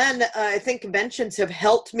since then, I think conventions have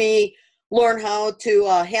helped me learn how to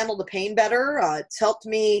handle the pain better. It's helped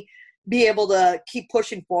me be able to keep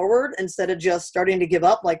pushing forward instead of just starting to give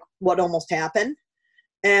up like what almost happened.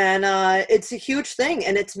 And it's a huge thing.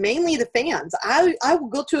 And it's mainly the fans. I will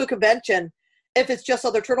go to a convention if it's just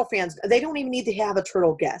other turtle fans. They don't even need to have a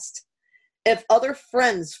turtle guest. If other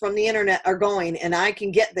friends from the internet are going and I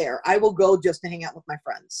can get there, I will go just to hang out with my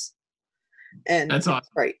friends. And that's awesome.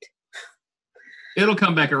 Great. It'll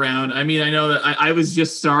come back around. I mean, I know that I was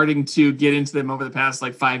just starting to get into them over the past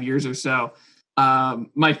like 5 years or so.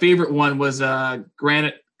 My favorite one was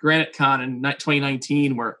Granite Con in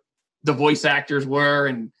 2019, where the voice actors were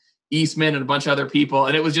and Eastman and a bunch of other people,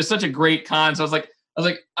 and it was just such a great con. So I was like,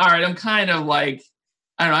 all right, I'm kind of like,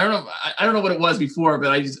 I don't know what it was before, but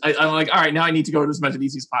I'm like, all right, now I need to go to as much of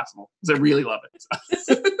these as possible because I really love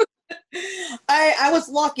it. I was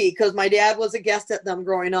lucky because my dad was a guest at them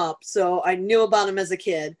growing up, so I knew about him as a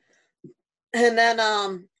kid. And then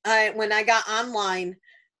when I got online,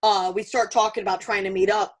 we start talking about trying to meet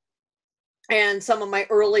up. And some of my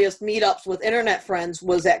earliest meetups with internet friends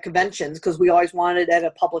was at conventions because we always wanted at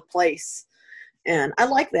a public place. And I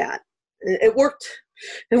like that. It worked.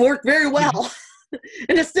 It worked very well.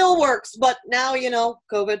 And it still works. But now,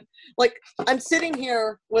 COVID. Like, I'm sitting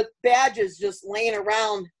here with badges just laying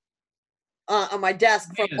around on my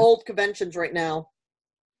desk from old conventions right now.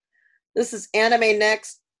 This is Anime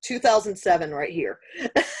Next 2007 right here.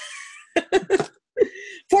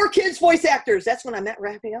 4Kids voice actors. That's when I met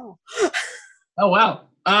Raphael. Oh,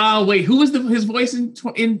 wow. Wait, who was his voice in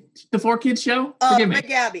the 4Kids show?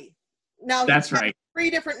 Greg Abbey. Now, that's right. 3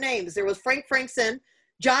 different names. There was Frank Frankson,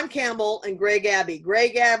 John Campbell, and Greg Abbey.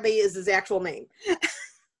 Greg Abbey is his actual name.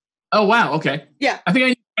 Oh, wow. Okay. Yeah. I think I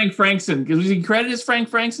knew Frank Frankson. Was he credited as Frank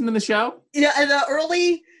Frankson in the show? Yeah, and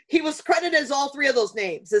he was credited as all 3 of those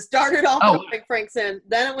names. It started off with Frank Frankson,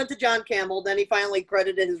 then it went to John Campbell, then he finally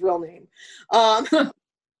credited his real name.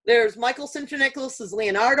 There's Michael Sinterniklaas as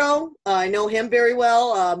Leonardo. I know him very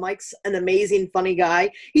well. Mike's an amazing, funny guy.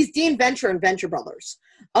 He's Dean Venture in Venture Brothers.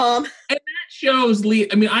 And that shows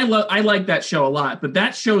I like that show a lot, but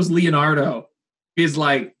that shows Leonardo is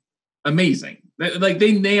like amazing. Like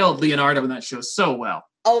they nailed Leonardo in that show so well.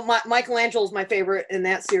 Oh, Michelangelo's my favorite in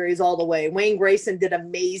that series all the way. Wayne Grayson did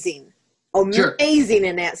amazing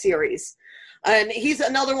in that series. And he's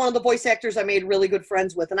another one of the voice actors I made really good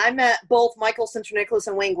friends with. And I met both Michael Sinterniklaas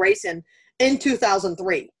and Wayne Grayson in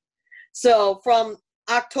 2003. So from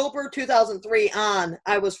October 2003 on,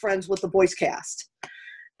 I was friends with the voice cast.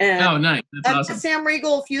 And oh, nice. That's awesome. I've met Sam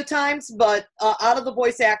Riegel a few times, but out of the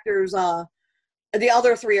voice actors, the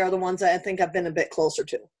other 3 are the ones I think I've been a bit closer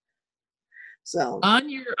to. So on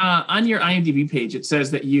your IMDb page, it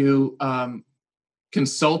says that you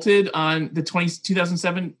consulted on the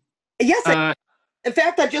 2007. Yes. In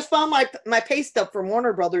fact, I just found my pay stub from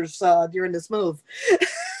Warner Brothers during this move.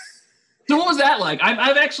 So what was that like?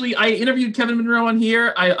 I interviewed Kevin Monroe on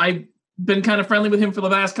here. I've been kind of friendly with him for the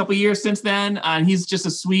last couple of years since then, and he's just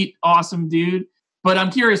a sweet, awesome dude. But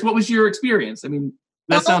I'm curious, what was your experience? I mean,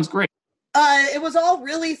 that sounds great. It was all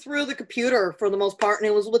really through the computer for the most part, and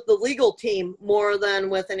it was with the legal team more than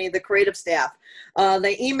with any of the creative staff.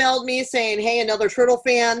 They emailed me saying, hey, another Turtle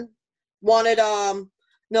fan wanted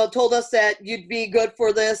told us that you'd be good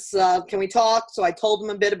for this. Can we talk? So I told them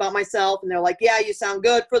a bit about myself, and they're like, yeah, you sound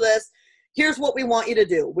good for this. Here's what we want you to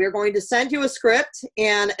do. We're going to send you a script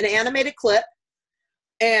and an animated clip,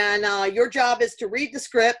 and your job is to read the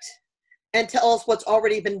script and tell us what's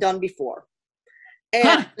already been done before.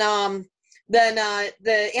 And then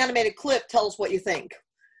the animated clip tells what you think.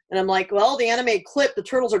 And I'm like, well, the animated clip, the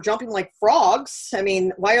turtles are jumping like frogs. I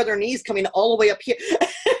mean, why are their knees coming all the way up here?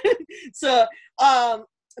 So,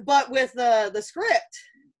 but with the script,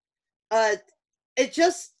 it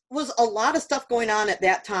just was a lot of stuff going on at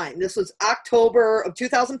that time. This was October of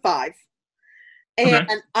 2005.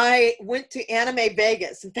 And I went to Anime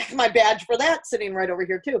Vegas. In fact, my badge for that sitting right over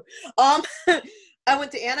here too. I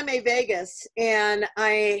went to Anime Vegas, and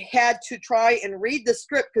I had to try and read the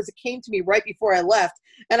script because it came to me right before I left,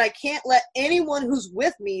 and I can't let anyone who's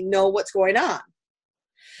with me know what's going on.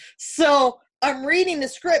 So I'm reading the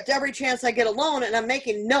script every chance I get alone, and I'm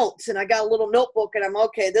making notes, and I got a little notebook, and I'm,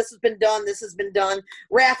 okay, this has been done, this has been done.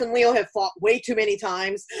 Raph and Leo have fought way too many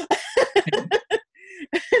times.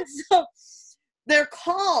 And so their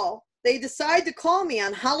call, they decide to call me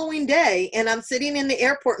on Halloween Day, and I'm sitting in the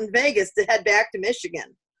airport in Vegas to head back to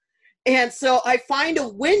Michigan. And so I find a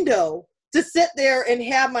window to sit there and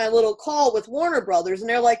have my little call with Warner Brothers. And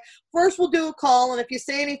they're like, first we'll do a call, and if you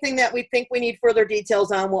say anything that we think we need further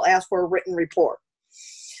details on, we'll ask for a written report.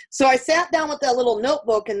 So I sat down with that little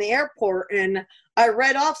notebook in the airport, and I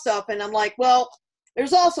read off stuff, and I'm like, well,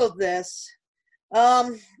 there's also this.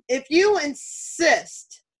 If you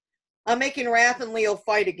insist on making Raph and Leo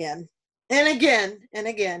fight again, and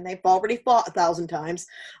again, they've already fought 1,000 times.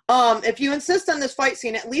 If you insist on this fight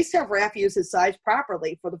scene, at least have Raph use his size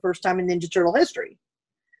properly for the first time in Ninja Turtle history.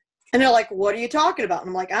 And they're like, what are you talking about? And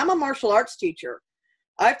I'm like, I'm a martial arts teacher.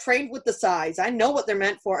 I've trained with the size. I know what they're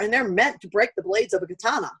meant for, and they're meant to break the blades of a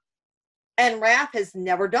katana. And Raph has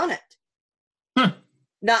never done it.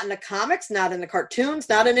 Not in the comics, not in the cartoons,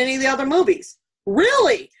 not in any of the other movies.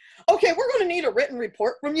 Really? Okay, we're going to need a written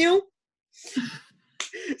report from you.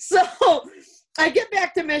 So I get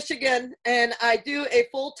back to Michigan, and I do a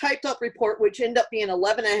full typed up report, which ended up being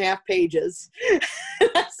 11 and a half pages.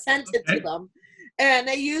 I sent it to them, and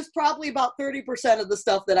they used probably about 30% of the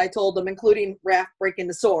stuff that I told them, including Raph breaking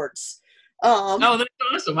the swords. Oh, that's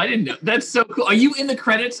awesome. I didn't know. That's so cool. Are you in the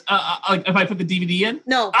credits? Like if I put the DVD in?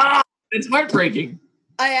 No. Ah, it's heartbreaking.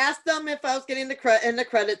 I asked them if I was getting in the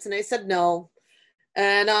credits, and they said no.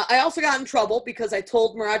 And I also got in trouble because I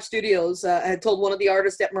told Mirage Studios, I had told one of the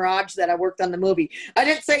artists at Mirage that I worked on the movie. I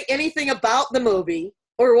didn't say anything about the movie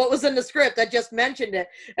or what was in the script. I just mentioned it.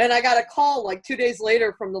 And I got a call like 2 days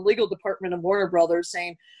later from the legal department of Warner Brothers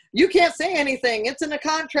saying, you can't say anything. It's in the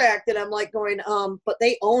contract. And I'm like going, but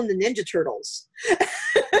they own the Ninja Turtles.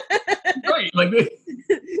 Right. Like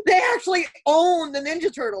they actually own the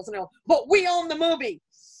Ninja Turtles. And but we own the movie.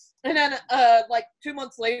 And then, like 2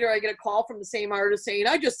 months later, I get a call from the same artist saying,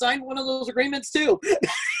 I just signed one of those agreements, too.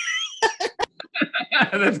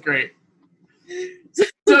 That's great.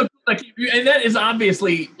 So, like, and that is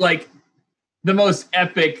obviously, like, the most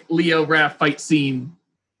epic Leo Raph fight scene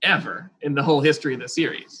ever in the whole history of the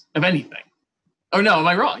series, of anything. Oh, no, am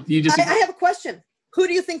I wrong? Do you just... I have a question. Who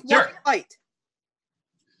do you think won the fight?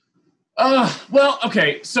 Well,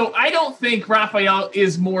 okay, so I don't think Raphael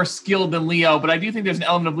is more skilled than Leo, but I do think there's an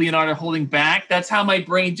element of Leonardo holding back. That's how my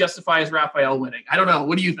brain justifies Raphael winning. I don't know.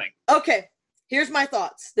 What do you think? Okay, here's my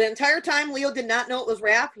thoughts. The entire time, Leo did not know it was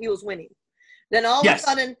Raph. He was winning. Then all of a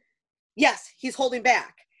sudden, yes, he's holding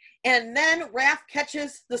back. And then Raph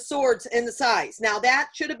catches the swords in the size. Now, that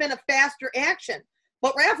should have been a faster action,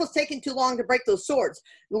 but Raph was taking too long to break those swords.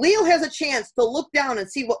 Leo has a chance to look down and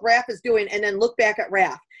see what Raph is doing and then look back at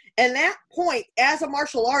Raph. And that point, as a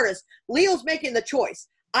martial artist, Leo's making the choice.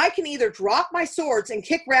 I can either drop my swords and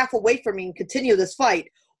kick Raph away from me and continue this fight,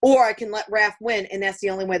 or I can let Raph win, and that's the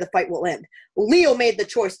only way the fight will end. Leo made the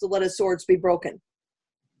choice to let his swords be broken.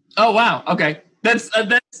 Oh, wow. Okay. That's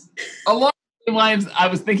along the lines I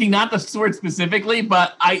was thinking, not the sword specifically,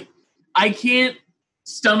 but I can't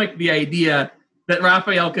stomach the idea that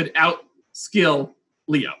Raphael could out-skill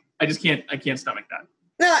Leo. I can't stomach that.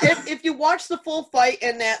 Now, if you watch the full fight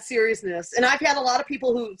and that seriousness, and I've had a lot of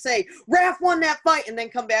people who say, Raph won that fight, and then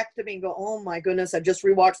come back to me and go, oh my goodness, I just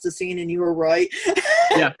rewatched the scene and you were right.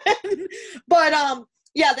 Yeah. But,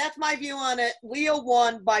 yeah, that's my view on it. Leo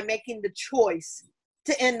won by making the choice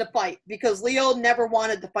to end the fight because Leo never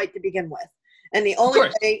wanted the fight to begin with. And the only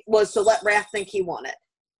way was to let Raph think he won it.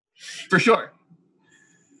 For sure.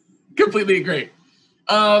 Completely agree.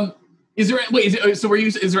 Is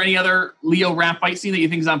there any other Leo Raph fight scene that you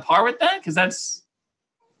think is on par with that? Because that's,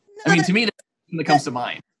 I mean, to me, that's something that comes to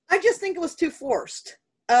mind. I just think it was too forced.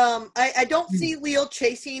 I don't see Leo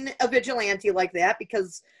chasing a vigilante like that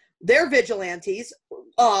because they're vigilantes.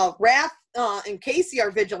 Raph and Casey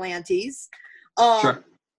are vigilantes. Sure.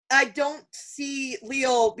 I don't see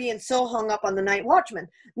Leo being so hung up on the Night Watchman.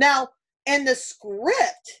 Now, in the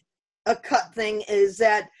script, a cut thing is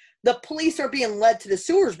that the police are being led to the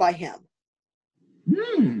sewers by him.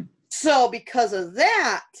 So because of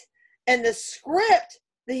that, in the script,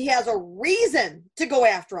 he has a reason to go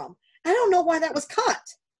after him. I don't know why that was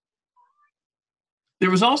cut.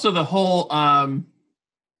 There was also the whole, I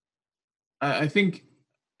think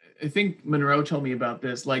Monroe told me about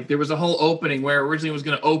this. Like, there was a whole opening where originally it was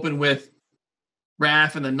going to open with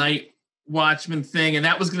Raph and the Night Watchman thing, and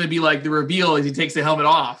that was going to be like the reveal as he takes the helmet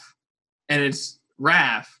off, and it's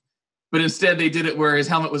Raph. But instead, they did it where his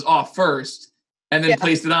helmet was off first, and then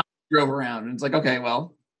placed it on, and drove around, and it's like, okay,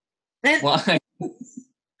 well, why?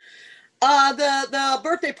 The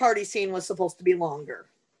birthday party scene was supposed to be longer.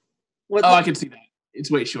 I can see that. It's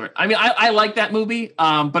way short. I mean, I like that movie,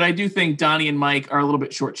 but I do think Donnie and Mike are a little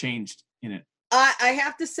bit shortchanged in it. I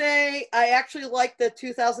have to say, I actually like the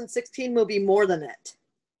 2016 movie more than it.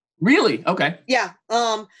 Really? Okay. Yeah.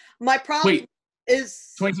 My problem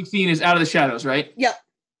is 2016 is Out of the Shadows, right? Yep.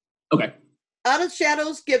 Okay. Out of the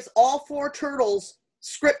Shadows gives all four turtles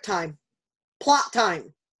script time, plot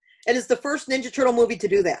time. It is the first Ninja Turtle movie to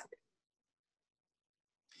do that.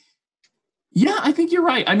 Yeah, I think you're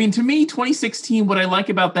right. I mean, to me, 2016, what I like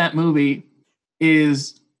about that movie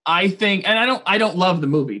is I think, and I don't love the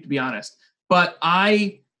movie, to be honest, but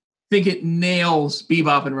I think it nails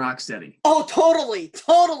Bebop and Rocksteady. Oh, totally.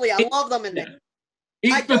 I love them in there.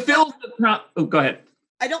 It fulfills go ahead.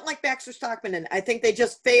 I don't like Baxter Stockman in it. I think they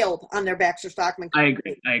just failed on their Baxter Stockman. I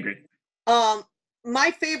agree.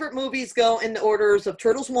 My favorite movies go in the orders of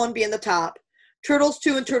Turtles 1 being the top, Turtles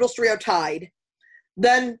 2 and Turtles 3 are tied.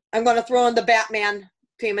 Then I'm going to throw in the Batman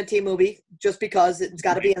TMNT movie just because it's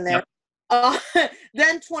got to be in there.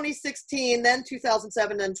 Then 2016, then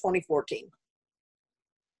 2007, then 2014.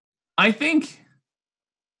 I think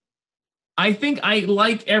I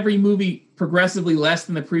like every movie progressively less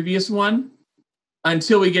than the previous one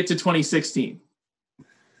until we get to 2016.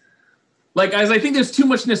 Like, as I think there's too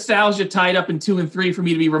much nostalgia tied up in 2 and 3 for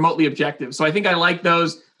me to be remotely objective. So I think I like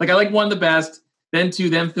those. Like, I like 1 the best, then 2,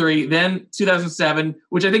 then 3, then 2007,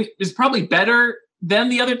 which I think is probably better than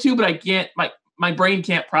the other 2, but I can't, my brain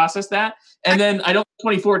can't process that. And then I don't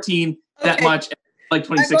like 2014 that much, like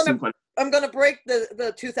 2016. I'm going to break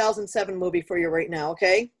the 2007 movie for you right now,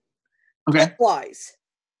 okay? Okay. Wise.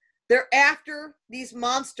 They're after these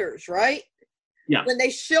monsters, right? Yeah. When they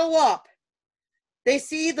show up, they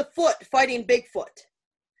see the Foot fighting Bigfoot.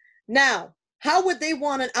 Now, how would they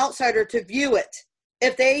want an outsider to view it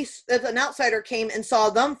if an outsider came and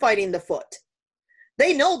saw them fighting the Foot?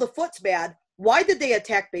 They know the Foot's bad. Why did they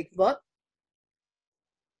attack Bigfoot?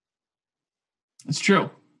 It's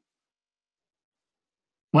true.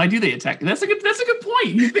 Why do they attack? That's a good point.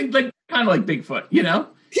 You think like kind of like Bigfoot, you know?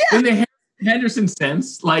 Yeah. In the Henderson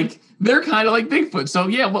sense, like they're kind of like Bigfoot. So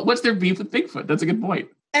yeah, what's their beef with Bigfoot? That's a good point.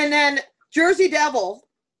 And then Jersey Devil,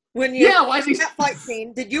 when you why is he that fight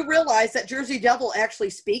scene, did you realize that Jersey Devil actually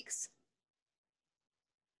speaks?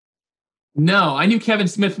 No, I knew Kevin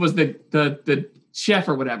Smith was the chef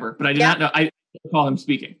or whatever, but I did not know. I didn't call him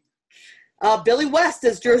speaking. Billy West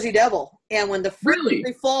is Jersey Devil, and when the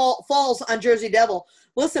really falls on Jersey Devil,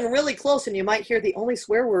 listen really close, and you might hear the only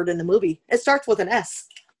swear word in the movie. It starts with an S.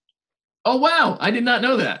 Oh wow, I did not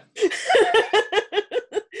know that.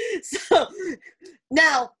 So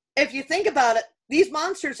now, if you think about it, these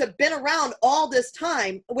monsters have been around all this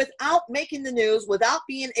time without making the news, without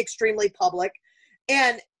being extremely public,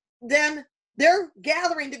 and then they're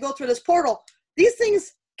gathering to go through this portal. These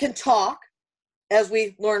things can talk, as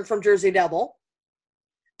we learned from Jersey Devil,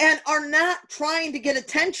 and are not trying to get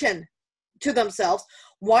attention to themselves.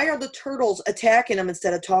 Why are the turtles attacking them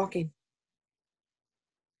instead of talking?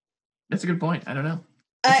 That's a good point. I don't know.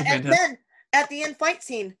 And then at the end fight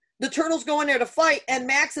scene, the turtles go in there to fight, and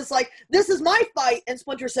Max is like, "This is my fight," and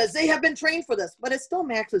Splinter says, "They have been trained for this," but it's still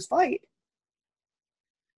Max's fight.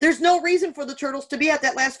 There's no reason for the turtles to be at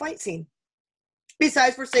that last fight scene,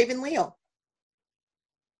 besides for saving Leo.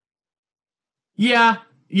 Yeah.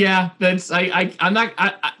 That's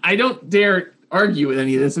I don't dare argue with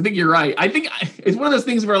any of this. I think you're right. I think it's one of those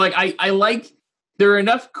things where like I like, there are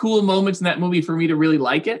enough cool moments in that movie for me to really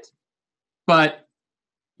like it, but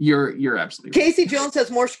you're absolutely right. Casey Jones has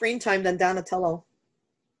more screen time than Donatello.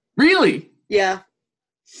 Really? Yeah.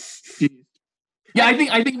 Yeah, I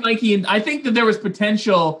think Mikey, and I think that there was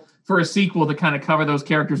potential for a sequel to kind of cover those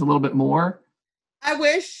characters a little bit more. I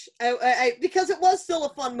wish. because it was still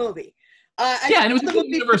a fun movie. And it was a good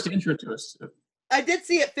universe to introduce us. I did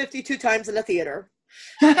see it 52 times in the theater.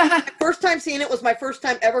 First time seeing it was my first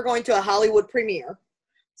time ever going to a Hollywood premiere.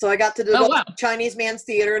 So I got to go to Chinese Man's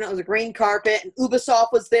Theater, and it was a green carpet, and Ubisoft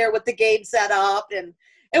was there with the game set up, and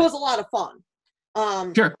it was a lot of fun.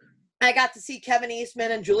 Sure. I got to see Kevin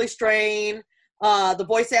Eastman and Julie Strain. The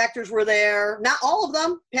voice actors were there. Not all of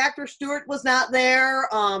them. Patrick Stewart was not there.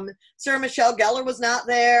 Sarah Michelle Gellar was not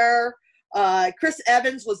there. Chris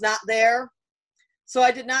Evans was not there. So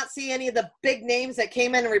I did not see any of the big names that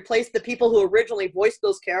came in and replaced the people who originally voiced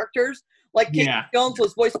those characters. Like Casey Jones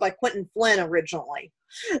was voiced by Quentin Flynn originally.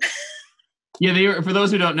 They were, for those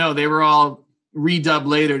who don't know, they were all redubbed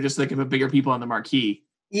later, just like a bigger people on the marquee.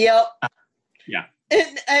 Yep. Yeah.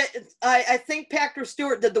 And I think Patrick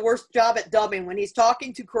Stewart did the worst job at dubbing. When he's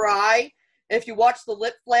talking to Karai, if you watch the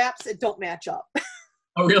lip flaps, it don't match up.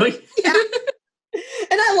 Oh, really? Yeah.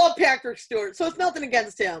 And I love Patrick Stewart, so it's nothing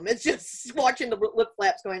against him. It's just watching the lip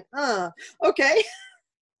flaps going, okay.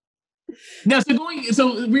 Now, so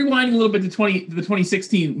rewinding a little bit to the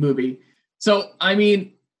 2016 movie. So, I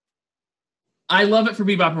mean, I love it for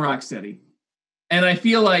Bebop and Rocksteady. And I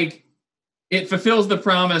feel like it fulfills the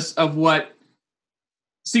promise of what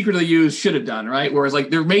Secret of the Ooze should have done, right? Whereas, like,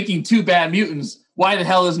 they're making two bad mutants. Why the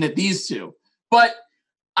hell isn't it these two? But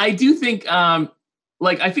I do think, I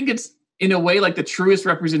think it's, in a way, like the truest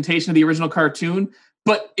representation of the original cartoon,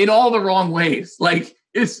 but in all the wrong ways. Like,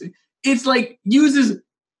 it's like uses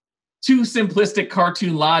too simplistic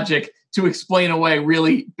cartoon logic to explain away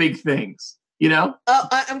really big things, you know?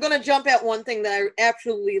 I'm going to jump at one thing that I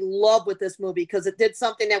absolutely love with this movie, because it did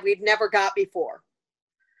something that we'd never got before.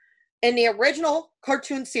 In the original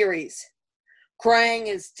cartoon series, Krang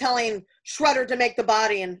is telling Shredder to make the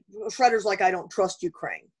body, and Shredder's like, I don't trust you,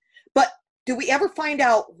 Krang. But do we ever find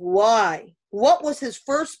out why? What was his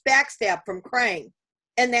first backstab from Krang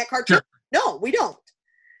in that cartoon? Sure. No, we don't.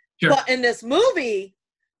 Sure. But in this movie,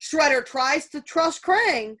 Shredder tries to trust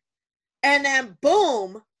Krang, and then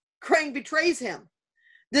boom, Krang betrays him.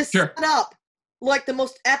 This set up like the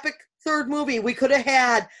most epic third movie we could have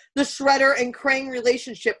had, the Shredder and Krang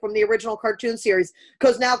relationship from the original cartoon series,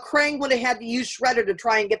 because now Krang would have had to use Shredder to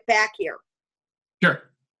try and get back here. Sure.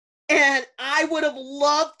 And I would have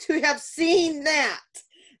loved to have seen that.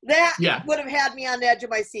 That would have had me on the edge of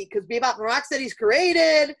my seat, because Bebop and Rocksteady's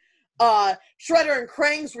created. Shredder and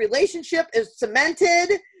Krang's relationship is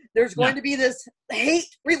cemented. There's going to be this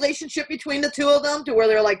hate relationship between the two of them, to where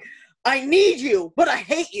they're like, I need you, but I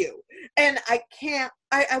hate you. And I can't,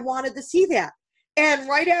 I wanted to see that. And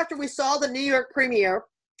right after we saw the New York premiere,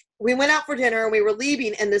 we went out for dinner and we were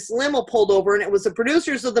leaving, and this limo pulled over, and it was the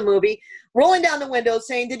producers of the movie rolling down the window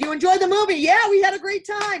saying, did you enjoy the movie? Yeah, we had a great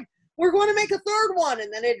time. We're going to make a third one.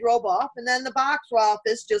 And then they drove off, and then the box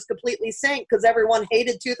office just completely sank, because everyone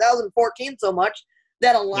hated 2014 so much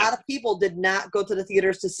that a lot of people did not go to the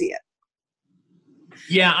theaters to see it.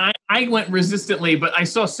 Yeah, I went resistantly, but I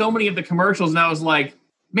saw so many of the commercials, and I was like,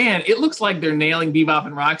 man, it looks like they're nailing Bebop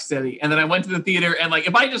and Rocksteady. And then I went to the theater, and like,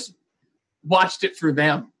 if I just watched it for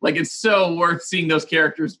them, like, it's so worth seeing those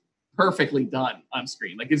characters perfectly done on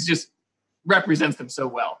screen. Like, it's just represents them so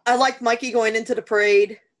well. I liked Mikey going into the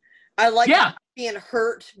parade. I liked being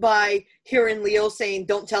hurt by hearing Leo saying,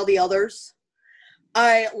 don't tell the others.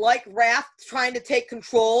 I like Raph trying to take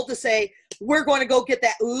control to say, we're going to go get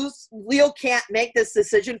that ooze. Leo can't make this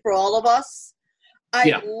decision for all of us.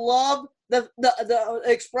 I love the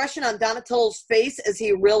expression on Donatello's face as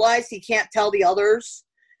he realized he can't tell the others.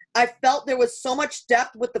 I felt there was so much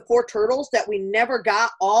depth with the four turtles that we never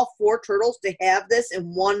got all four turtles to have this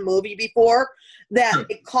in one movie before, that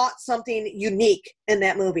it caught something unique in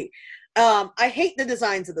that movie. I hate the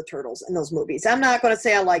designs of the turtles in those movies. I'm not going to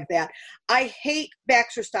say I like that. I hate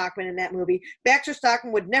Baxter Stockman in that movie. Baxter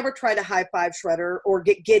Stockman would never try to high-five Shredder or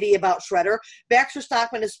get giddy about Shredder. Baxter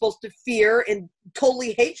Stockman is supposed to fear and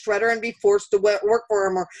totally hate Shredder and be forced to work for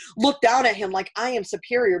him or look down at him like, I am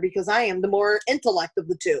superior because I am the more intellect of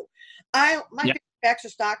the two. My favorite Baxter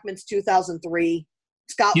Stockman's 2003.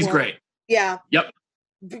 Scott He's Warren. great. Yeah. Yep.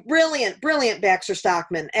 Brilliant Baxter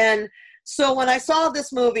Stockman. And so when I saw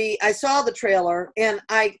this movie, I saw the trailer, and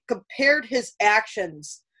I compared his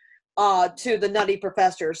actions to the Nutty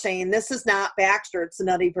Professor, saying, this is not Baxter, it's the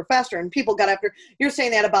Nutty Professor. And people got after, you're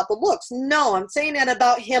saying that about the looks. No, I'm saying that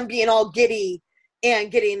about him being all giddy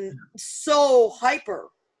and getting so hyper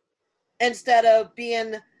instead of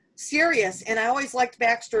being serious. And I always liked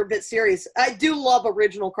Baxter a bit serious. I do love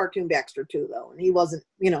original cartoon Baxter too, though. And he wasn't,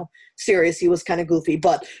 serious. He was kind of goofy,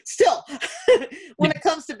 but still, when it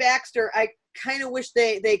comes to Baxter, I kind of wish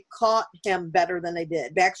they caught him better than they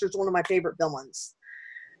did. Baxter's one of my favorite villains.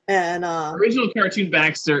 And original cartoon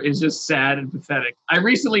Baxter is just sad and pathetic. I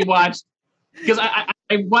recently watched, because I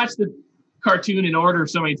watched the cartoon in order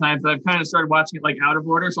so many times that I've kind of started watching it like out of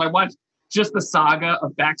order. So I watched just the saga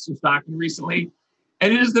of Baxter Stockman recently,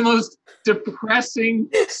 and it is the most depressing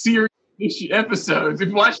series episodes. If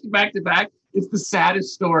you watch it back to back, it's the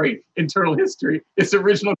saddest story in Turtle history. It's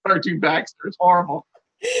original cartoon Baxter. It's horrible.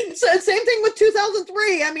 So same thing with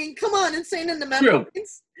 2003. I mean, come on, Insane in the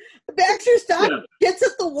Membranes. Baxter Stockman gets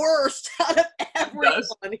it the worst out of everyone.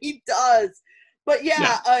 He does. But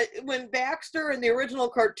when Baxter in the original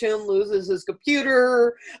cartoon loses his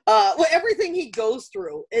computer, everything he goes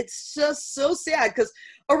through, it's just so sad because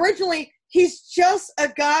originally he's just a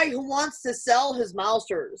guy who wants to sell his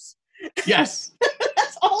mousers. Yes.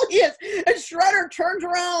 That's all he is. And Shredder turns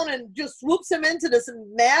around and just swoops him into this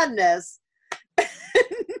madness.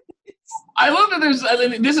 I love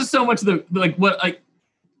that this is so much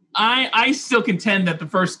I still contend that the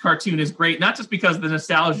first cartoon is great, not just because of the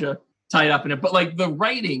nostalgia tied up in it, but like the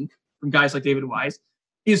writing from guys like David Wise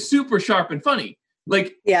is super sharp and funny.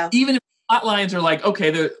 Like, even if plot lines are like, okay,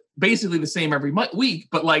 they're basically the same every week,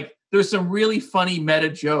 but like there's some really funny meta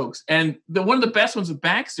jokes. And one of the best ones with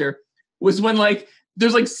Baxter was when like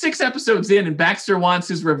there's like 6 episodes in and Baxter wants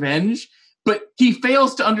his revenge, but he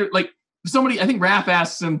fails to somebody, I think Raph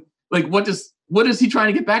asks him, like, what is he trying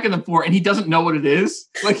to get back at them for? And he doesn't know what it is.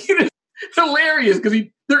 Like, it is hilarious because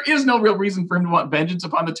there is no real reason for him to want vengeance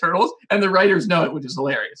upon the Turtles, and the writers know it, which is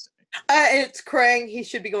hilarious. It's Krang he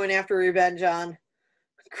should be going after revenge on.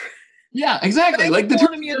 Yeah, exactly. Like the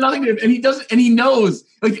Turtles nothing to him, and he doesn't, and he knows.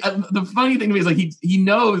 Like the funny thing to me is like he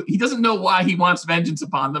knows he doesn't know why he wants vengeance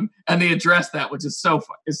upon them, and they address that, which is so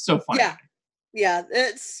fun. It's so funny. Yeah.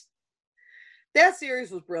 That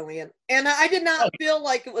series was brilliant, and I did not feel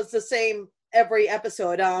like it was the same every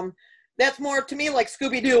episode. That's more to me like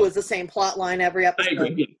Scooby-Doo is the same plot line every episode. I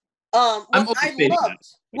agree. What I loved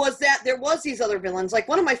was that there was these other villains. Like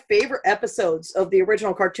one of my favorite episodes of the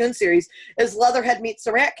original cartoon series is Leatherhead meets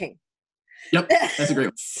the Rat King. Yep, that's a great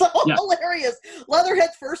one. So hilarious.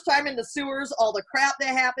 Leatherhead's first time in the sewers, all the crap that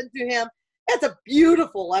happened to him. That's a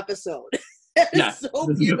beautiful episode. It's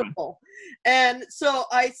so beautiful. And so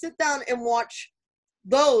I sit down and watch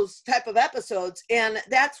those type of episodes, and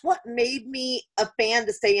that's what made me a fan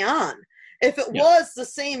to stay on. If it was the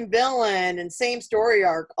same villain and same story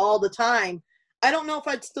arc all the time, I don't know if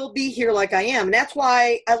I'd still be here like I am. And that's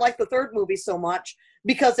why I like the third movie so much,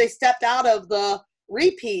 because they stepped out of the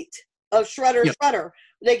repeat of Shredder.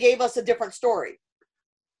 They gave us a different story.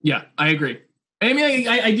 Yeah, I agree. I mean,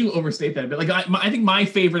 I do overstate that a bit. Like, I think my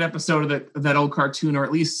favorite episode of that old cartoon, or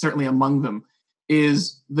at least certainly among them,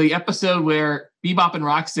 is the episode where Bebop and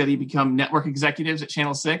Rocksteady become network executives at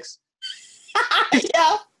Channel 6.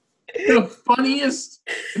 Yeah. The funniest.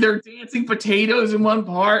 They're dancing potatoes in one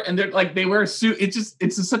part, and they're like, they wear a suit.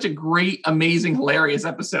 It's such a great, amazing, hilarious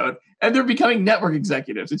episode. And they're becoming network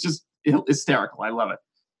executives. It's just hysterical. I love it.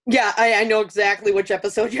 Yeah, I know exactly which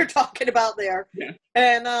episode you're talking about there. Yeah.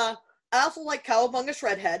 And I also like Cowabunga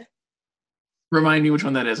Shredhead. Remind me which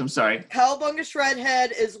one that is. I'm sorry. Cowabunga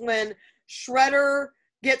Shredhead is when Shredder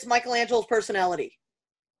gets Michelangelo's personality.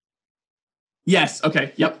 Yes.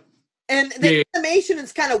 Okay. Yep. And the animation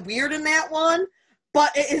is kind of weird in that one,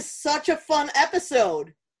 but it is such a fun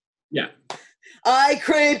episode. Yeah. I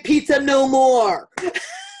crave pizza no more.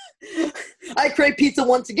 I crave pizza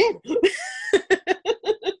once again.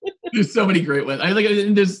 There's so many great ones. I don't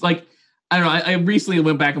know. I recently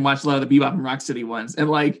went back and watched a lot of the Bebop and Rocksteady ones, and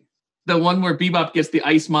like the one where Bebop gets the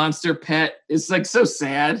ice monster pet is like so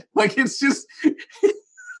sad. Like it's just the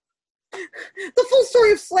full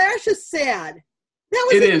story of Slash is sad.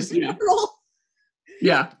 It is. Yeah.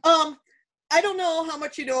 Yeah. I don't know how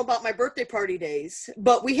much you know about my birthday party days,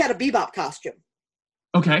 but we had a Bebop costume.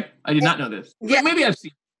 Okay, I did not know this. Yeah. Maybe I've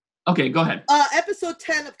seen. Okay, go ahead. Episode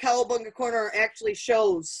 10 of Cowabunga Corner actually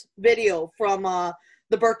shows video from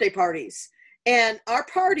the birthday parties, and our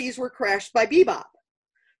parties were crashed by Bebop.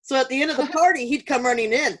 So at the end of the party, he'd come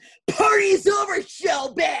running in. Party's over,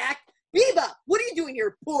 Shellback! Bebop, what are you doing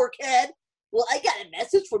here, porkhead? Well, I got a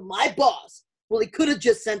message from my boss. Well, he could have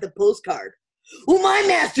just sent a postcard. Well, my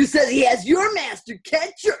master says he has your master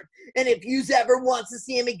captured, and if yous ever wants to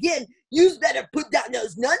see him again, yous better put down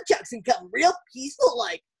those nunchucks and come real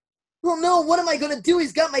peaceful-like. Oh no, what am I going to do?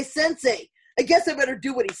 He's got my sensei. I guess I better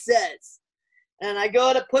do what he says. And I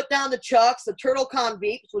go to put down the chucks, the TurtleCon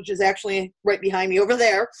beeps, which is actually right behind me over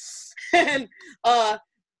there, and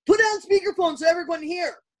put down speakerphone so everyone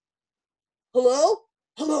hear. Hello?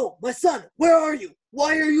 Hello, my son, where are you?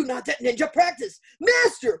 Why are you not at ninja practice?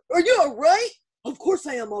 Master, are you all right? Of course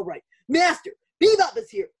I am all right. Master, Bebop is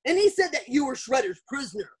here, and he said that you were Shredder's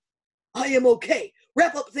prisoner. I am okay.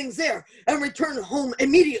 Wrap up things there and return home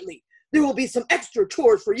immediately. There will be some extra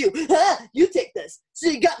chores for you. You take this. So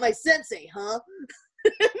you got my sensei, huh?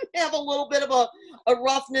 Have a little bit of a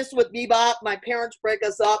roughness with Bebop. My parents break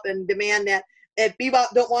us up and demand that if Bebop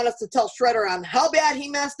don't want us to tell Shredder on how bad he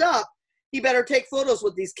messed up, he better take photos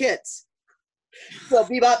with these kids. So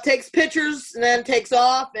Bebop takes pictures and then takes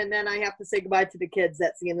off, and then I have to say goodbye to the kids.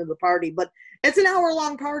 That's the end of the party. But it's an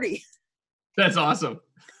hour-long party. That's awesome.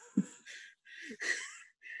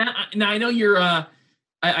 Now I know you're.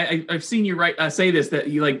 I've seen you say this, that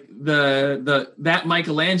you like that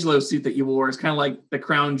Michelangelo suit that you wore is kind of like the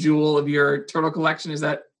crown jewel of your turtle collection. Is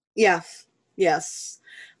that? Yes.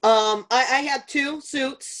 I had 2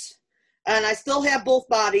 suits, and I still have both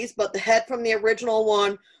bodies, but the head from the original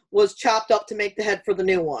one was chopped up to make the head for the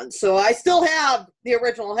new one. So I still have the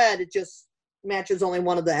original head. It just matches only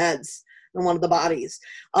one of the heads and one of the bodies.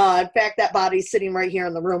 In fact, that body's sitting right here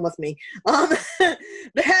in the room with me. The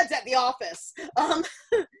head's at the office.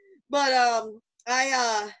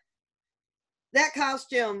 That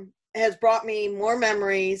costume has brought me more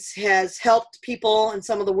memories, has helped people in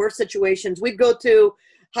some of the worst situations. We'd go to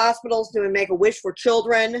hospitals doing Make-A-Wish for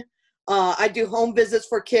children. I do home visits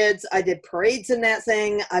for kids. I did parades in that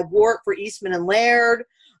thing. I wore it for Eastman and Laird.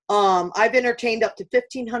 I've entertained up to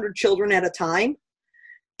 1,500 children at a time.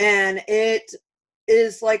 And it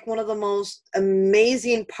is like one of the most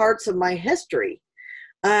amazing parts of my history.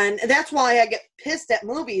 And that's why I get pissed at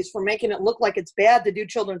movies for making it look like it's bad to do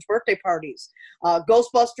children's birthday parties.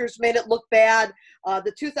 Ghostbusters made it look bad.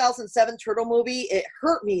 The 2007 Turtle movie, it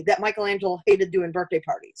hurt me that Michelangelo hated doing birthday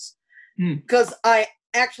parties. Because I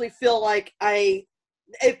actually feel like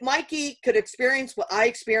if Mikey could experience what I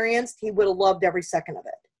experienced, he would have loved every second of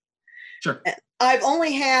it. Sure. And I've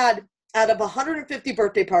only had, out of 150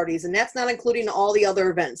 birthday parties, and that's not including all the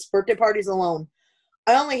other events, birthday parties alone,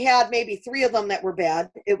 I only had maybe 3 of them that were bad.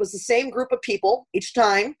 It was the same group of people each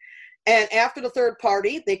time. And after the third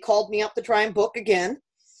party, they called me up to try and book again.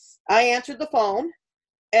 I answered the phone,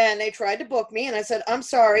 and they tried to book me. And I said, I'm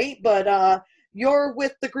sorry, but you're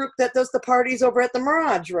with the group that does the parties over at the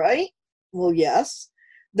Mirage, right? Well, yes.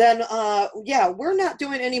 Then, yeah, we're not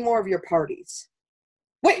doing any more of your parties.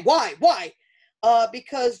 Wait, why? Why?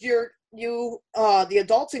 Because the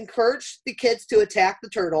adults encourage the kids to attack the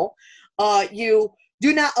turtle. You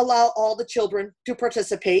do not allow all the children to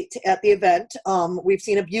participate at the event. We've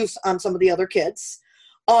seen abuse on some of the other kids.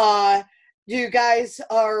 You guys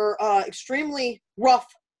are extremely rough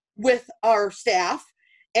with our staff.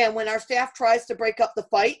 And when our staff tries to break up the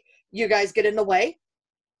fight, you guys get in the way.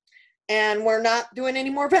 And we're not doing any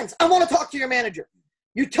more events. I want to talk to your manager.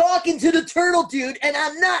 You're talking to the turtle dude, and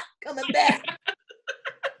I'm not coming back.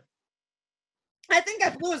 I think I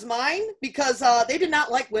blew his mind because they did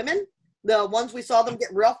not like women. The ones we saw them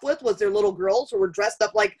get rough with was their little girls who were dressed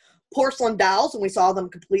up like porcelain dolls, and we saw them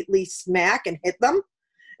completely smack and hit them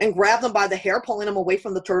and grab them by the hair, pulling them away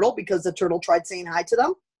from the turtle because the turtle tried saying hi to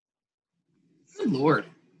them. Good Lord.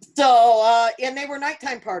 So, and they were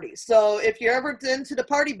nighttime parties. So if you're ever into the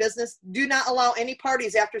party business, do not allow any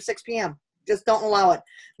parties after 6 p.m. Just don't allow it.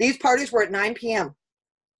 These parties were at 9 p.m.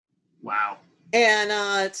 Wow.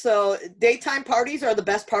 And so daytime parties are the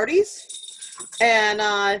best parties. And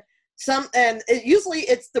usually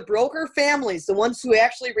it's the broker families, the ones who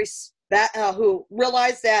actually who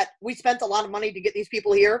realize that we spent a lot of money to get these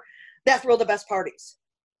people here. That throw the best parties.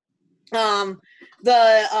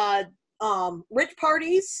 Rich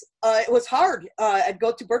parties, it was hard. I'd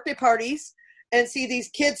go to birthday parties and see these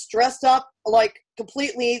kids dressed up like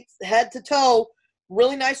completely head to toe,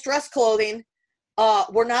 really nice dress clothing.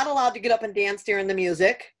 Were not allowed to get up and dance during the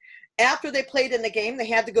music. After they played in the game, they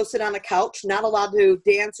had to go sit on a couch, not allowed to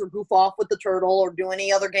dance or goof off with the turtle or do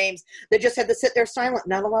any other games. They just had to sit there silent,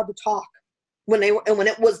 not allowed to talk when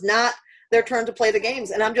it was not their turn to play the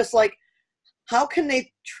games. And I'm just like, how can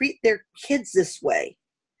they treat their kids this way?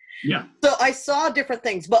 Yeah. So I saw different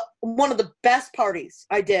things, but one of the best parties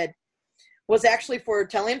I did was actually for an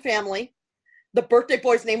Italian family. The birthday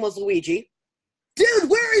boy's name was Luigi. Dude,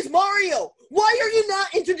 where is Mario? Why are you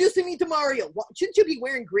not introducing me to Mario? Shouldn't you be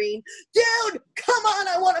wearing green? Dude, come on,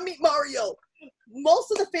 I want to meet Mario.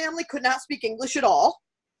 Most of the family could not speak English at all,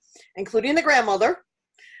 including the grandmother.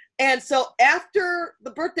 And so after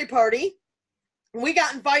the birthday party, we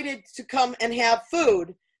got invited to come and have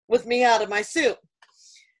food with me out of my suit.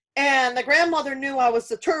 And the grandmother knew I was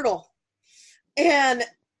the turtle. And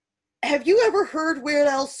have you ever heard Weird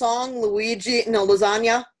Al's song,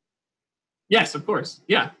 Lasagna? Yes, of course.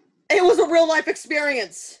 Yeah. It was a real life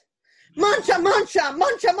experience Mancha, mancha,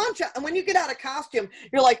 mancha, mancha. And when you get out of costume,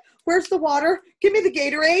 you're like, where's the water? Give me the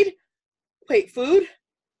Gatorade. Wait, food?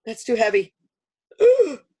 That's too heavy.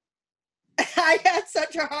 I had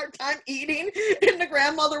such a hard time eating, and the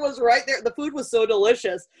grandmother was right there. The food was so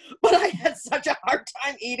delicious, but I had such a hard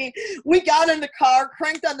time eating. We got in the car,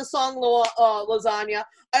 cranked on the song Lasagna.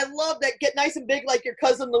 I love that. Get nice and big like your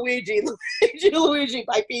cousin Luigi. Luigi, Luigi,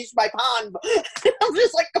 by Peach, by Pond. I'm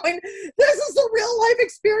just like going, this is a real life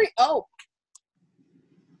experience. Oh.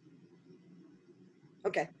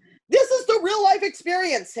 Okay. This is the real life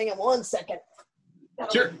experience. Hang on 1 second.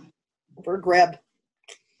 Sure. For a grab.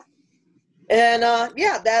 And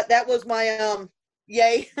yeah, that was my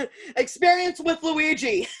yay experience with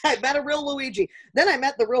Luigi. I met a real Luigi. Then I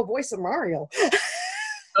met the real voice of Mario.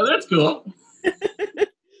 Oh, that's cool.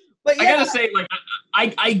 But yeah. I gotta say, like,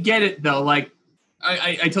 I get it though. Like,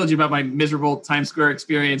 I told you about my miserable Times Square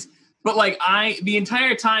experience, but like, the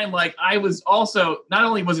entire time, like, I was also, not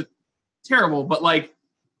only was it terrible, but like,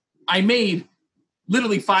 I made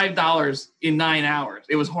literally $5 in 9 hours.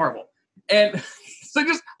 It was horrible, and so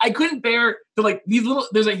just I couldn't bear to like these little.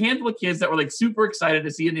 There's a handful of kids that were like super excited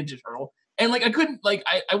to see a Ninja Turtle, and like I couldn't like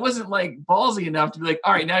I wasn't like ballsy enough to be like,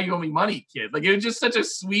 all right, now you owe me money, kid. Like it was just such a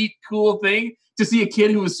sweet, cool thing to see a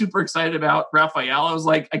kid who was super excited about Raphael. I was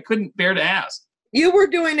like, I couldn't bear to ask. You were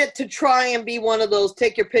doing it to try and be one of those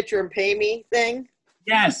take your picture and pay me thing?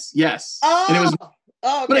 Yes. Oh, and it was,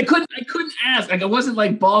 okay. But I couldn't ask. Like I wasn't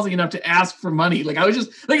like ballsy enough to ask for money. Like I was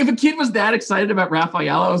just like, if a kid was that excited about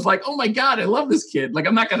Raphael, I was like, oh my God, I love this kid. Like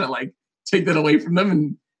I'm not gonna like take that away from them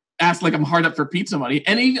and ask like I'm hard up for pizza money.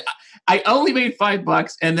 And I only made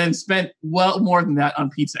 $5 and then spent well more than that on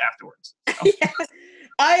pizza afterwards. So. Yeah.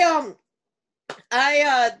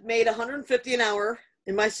 I made $150 an hour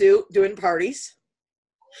in my suit doing parties.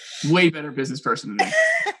 Way better business person than me.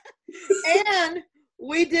 And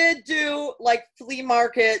we did do like flea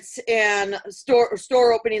markets and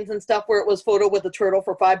store openings and stuff where it was photo with a turtle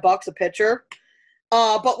for $5 a picture.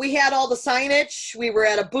 But we had all the signage. We were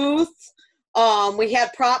at a booth. We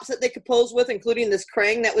had props that they could pose with, including this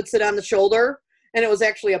Krang that would sit on the shoulder. And it was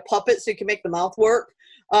actually a puppet, so you could make the mouth work.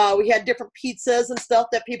 We had different pizzas and stuff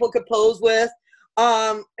that people could pose with.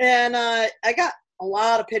 And I got a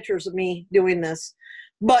lot of pictures of me doing this.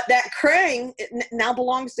 But that Krang now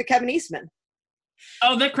belongs to Kevin Eastman.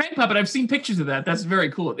 Oh, that Krang puppet! I've seen pictures of that. That's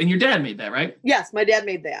very cool. And your dad made that, right? Yes, my dad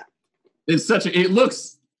made that. It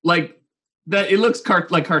looks like that. It looks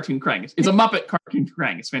like cartoon Krang. It's a Muppet cartoon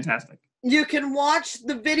Krang. It's fantastic. You can watch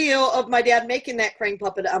the video of my dad making that Krang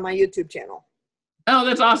puppet on my YouTube channel. Oh,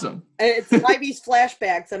 that's awesome. It's Ivy's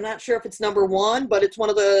Flashbacks. I'm not sure if it's number 1, but it's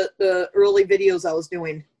one of the early videos I was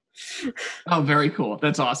doing. Oh, very cool.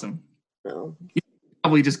 That's awesome. So. You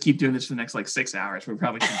probably just keep doing this for the next like 6 hours. We're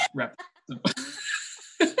probably going to wrap.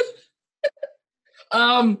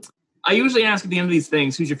 I usually ask at the end of these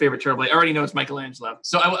things, who's your favorite turtle? I already know it's Michelangelo.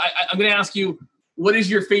 So I'm going to ask you, what is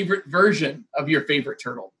your favorite version of your favorite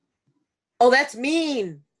turtle? Oh, that's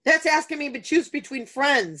mean. That's asking me to choose between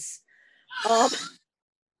friends.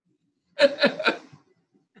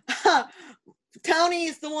 Tony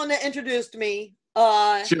is the one that introduced me.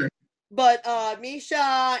 Sure. But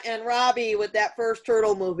Misha and Robbie with that first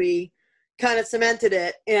turtle movie kind of cemented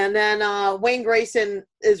it. And then Wayne Grayson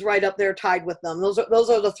is right up there tied with them. Those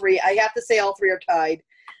are the three. I have to say all three are tied.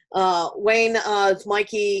 Wayne is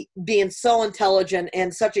Mikey being so intelligent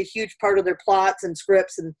and such a huge part of their plots and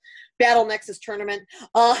scripts and Battle Nexus tournament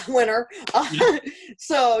winner.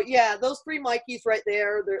 So yeah, those three Mikeys right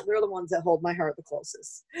there, they're the ones that hold my heart the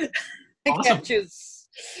closest. I can't choose.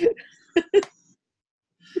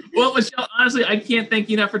 Well, Michelle, honestly, I can't thank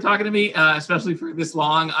you enough for talking to me, especially for this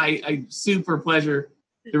long. I super pleasure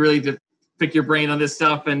to really pick your brain on this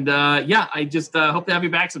stuff. And yeah, I just hope to have you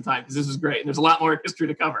back sometime because this is great. And there's a lot more history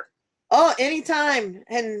to cover. Oh, anytime.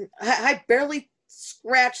 And I barely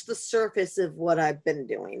scratched the surface of what I've been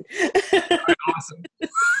doing. Right, awesome.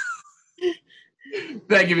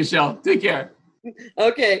 Thank you, Michelle. Take care.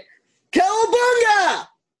 Okay. Cowabunga!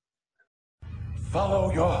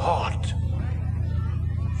 Follow your heart.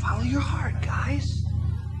 Follow your heart, guys.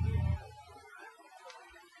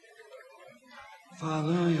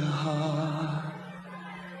 Follow your heart.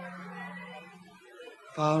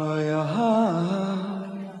 Follow your heart.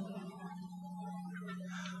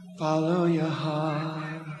 Follow your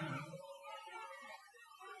heart.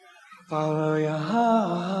 Follow your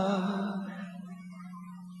heart.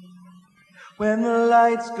 When the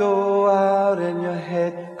lights go out and your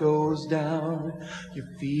head goes down, you're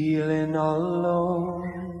feeling all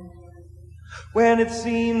alone. When it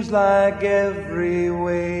seems like every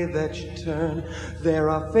way that you turn, there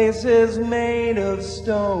are faces made of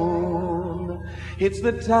stone. It's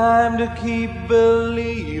the time to keep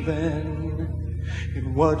believing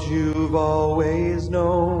in what you've always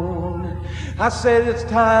known. I said it's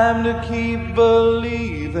time to keep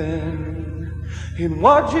believing in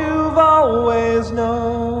what you've always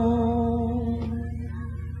known.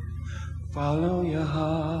 Follow your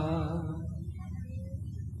heart.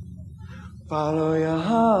 Follow your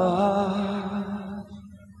heart.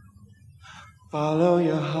 Follow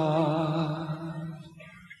your heart.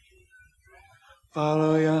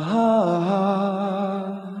 Follow your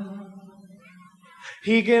heart.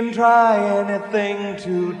 He can try anything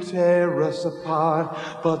to tear us apart,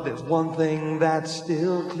 but there's one thing that's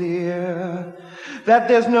still clear, that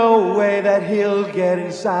there's no way that he'll get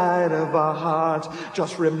inside of our hearts.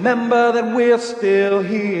 Just remember that we're still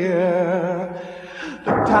here.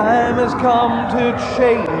 The time has come to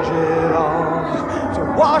change it all, to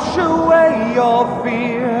wash away your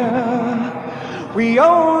fear. We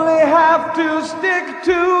only have to stick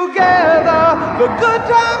together. The good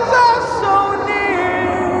times are so near.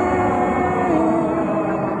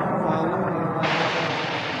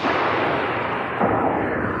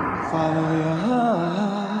 Follow your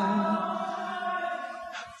heart.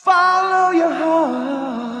 Follow your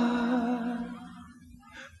heart.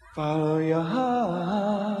 Follow your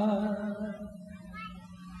heart.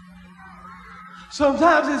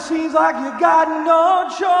 Sometimes it seems like you got no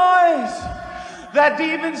choice, that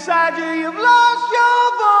deep inside you you've lost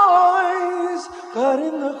your voice. But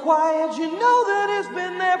in the quiet you know that it's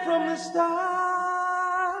been there from the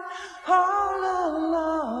start, all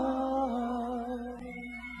along.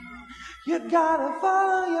 You gotta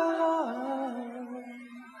follow your heart.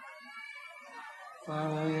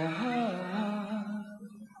 Follow your heart.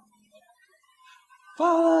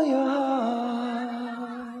 Follow your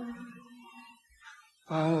heart.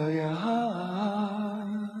 Follow your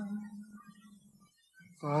heart.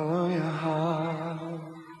 Follow your heart.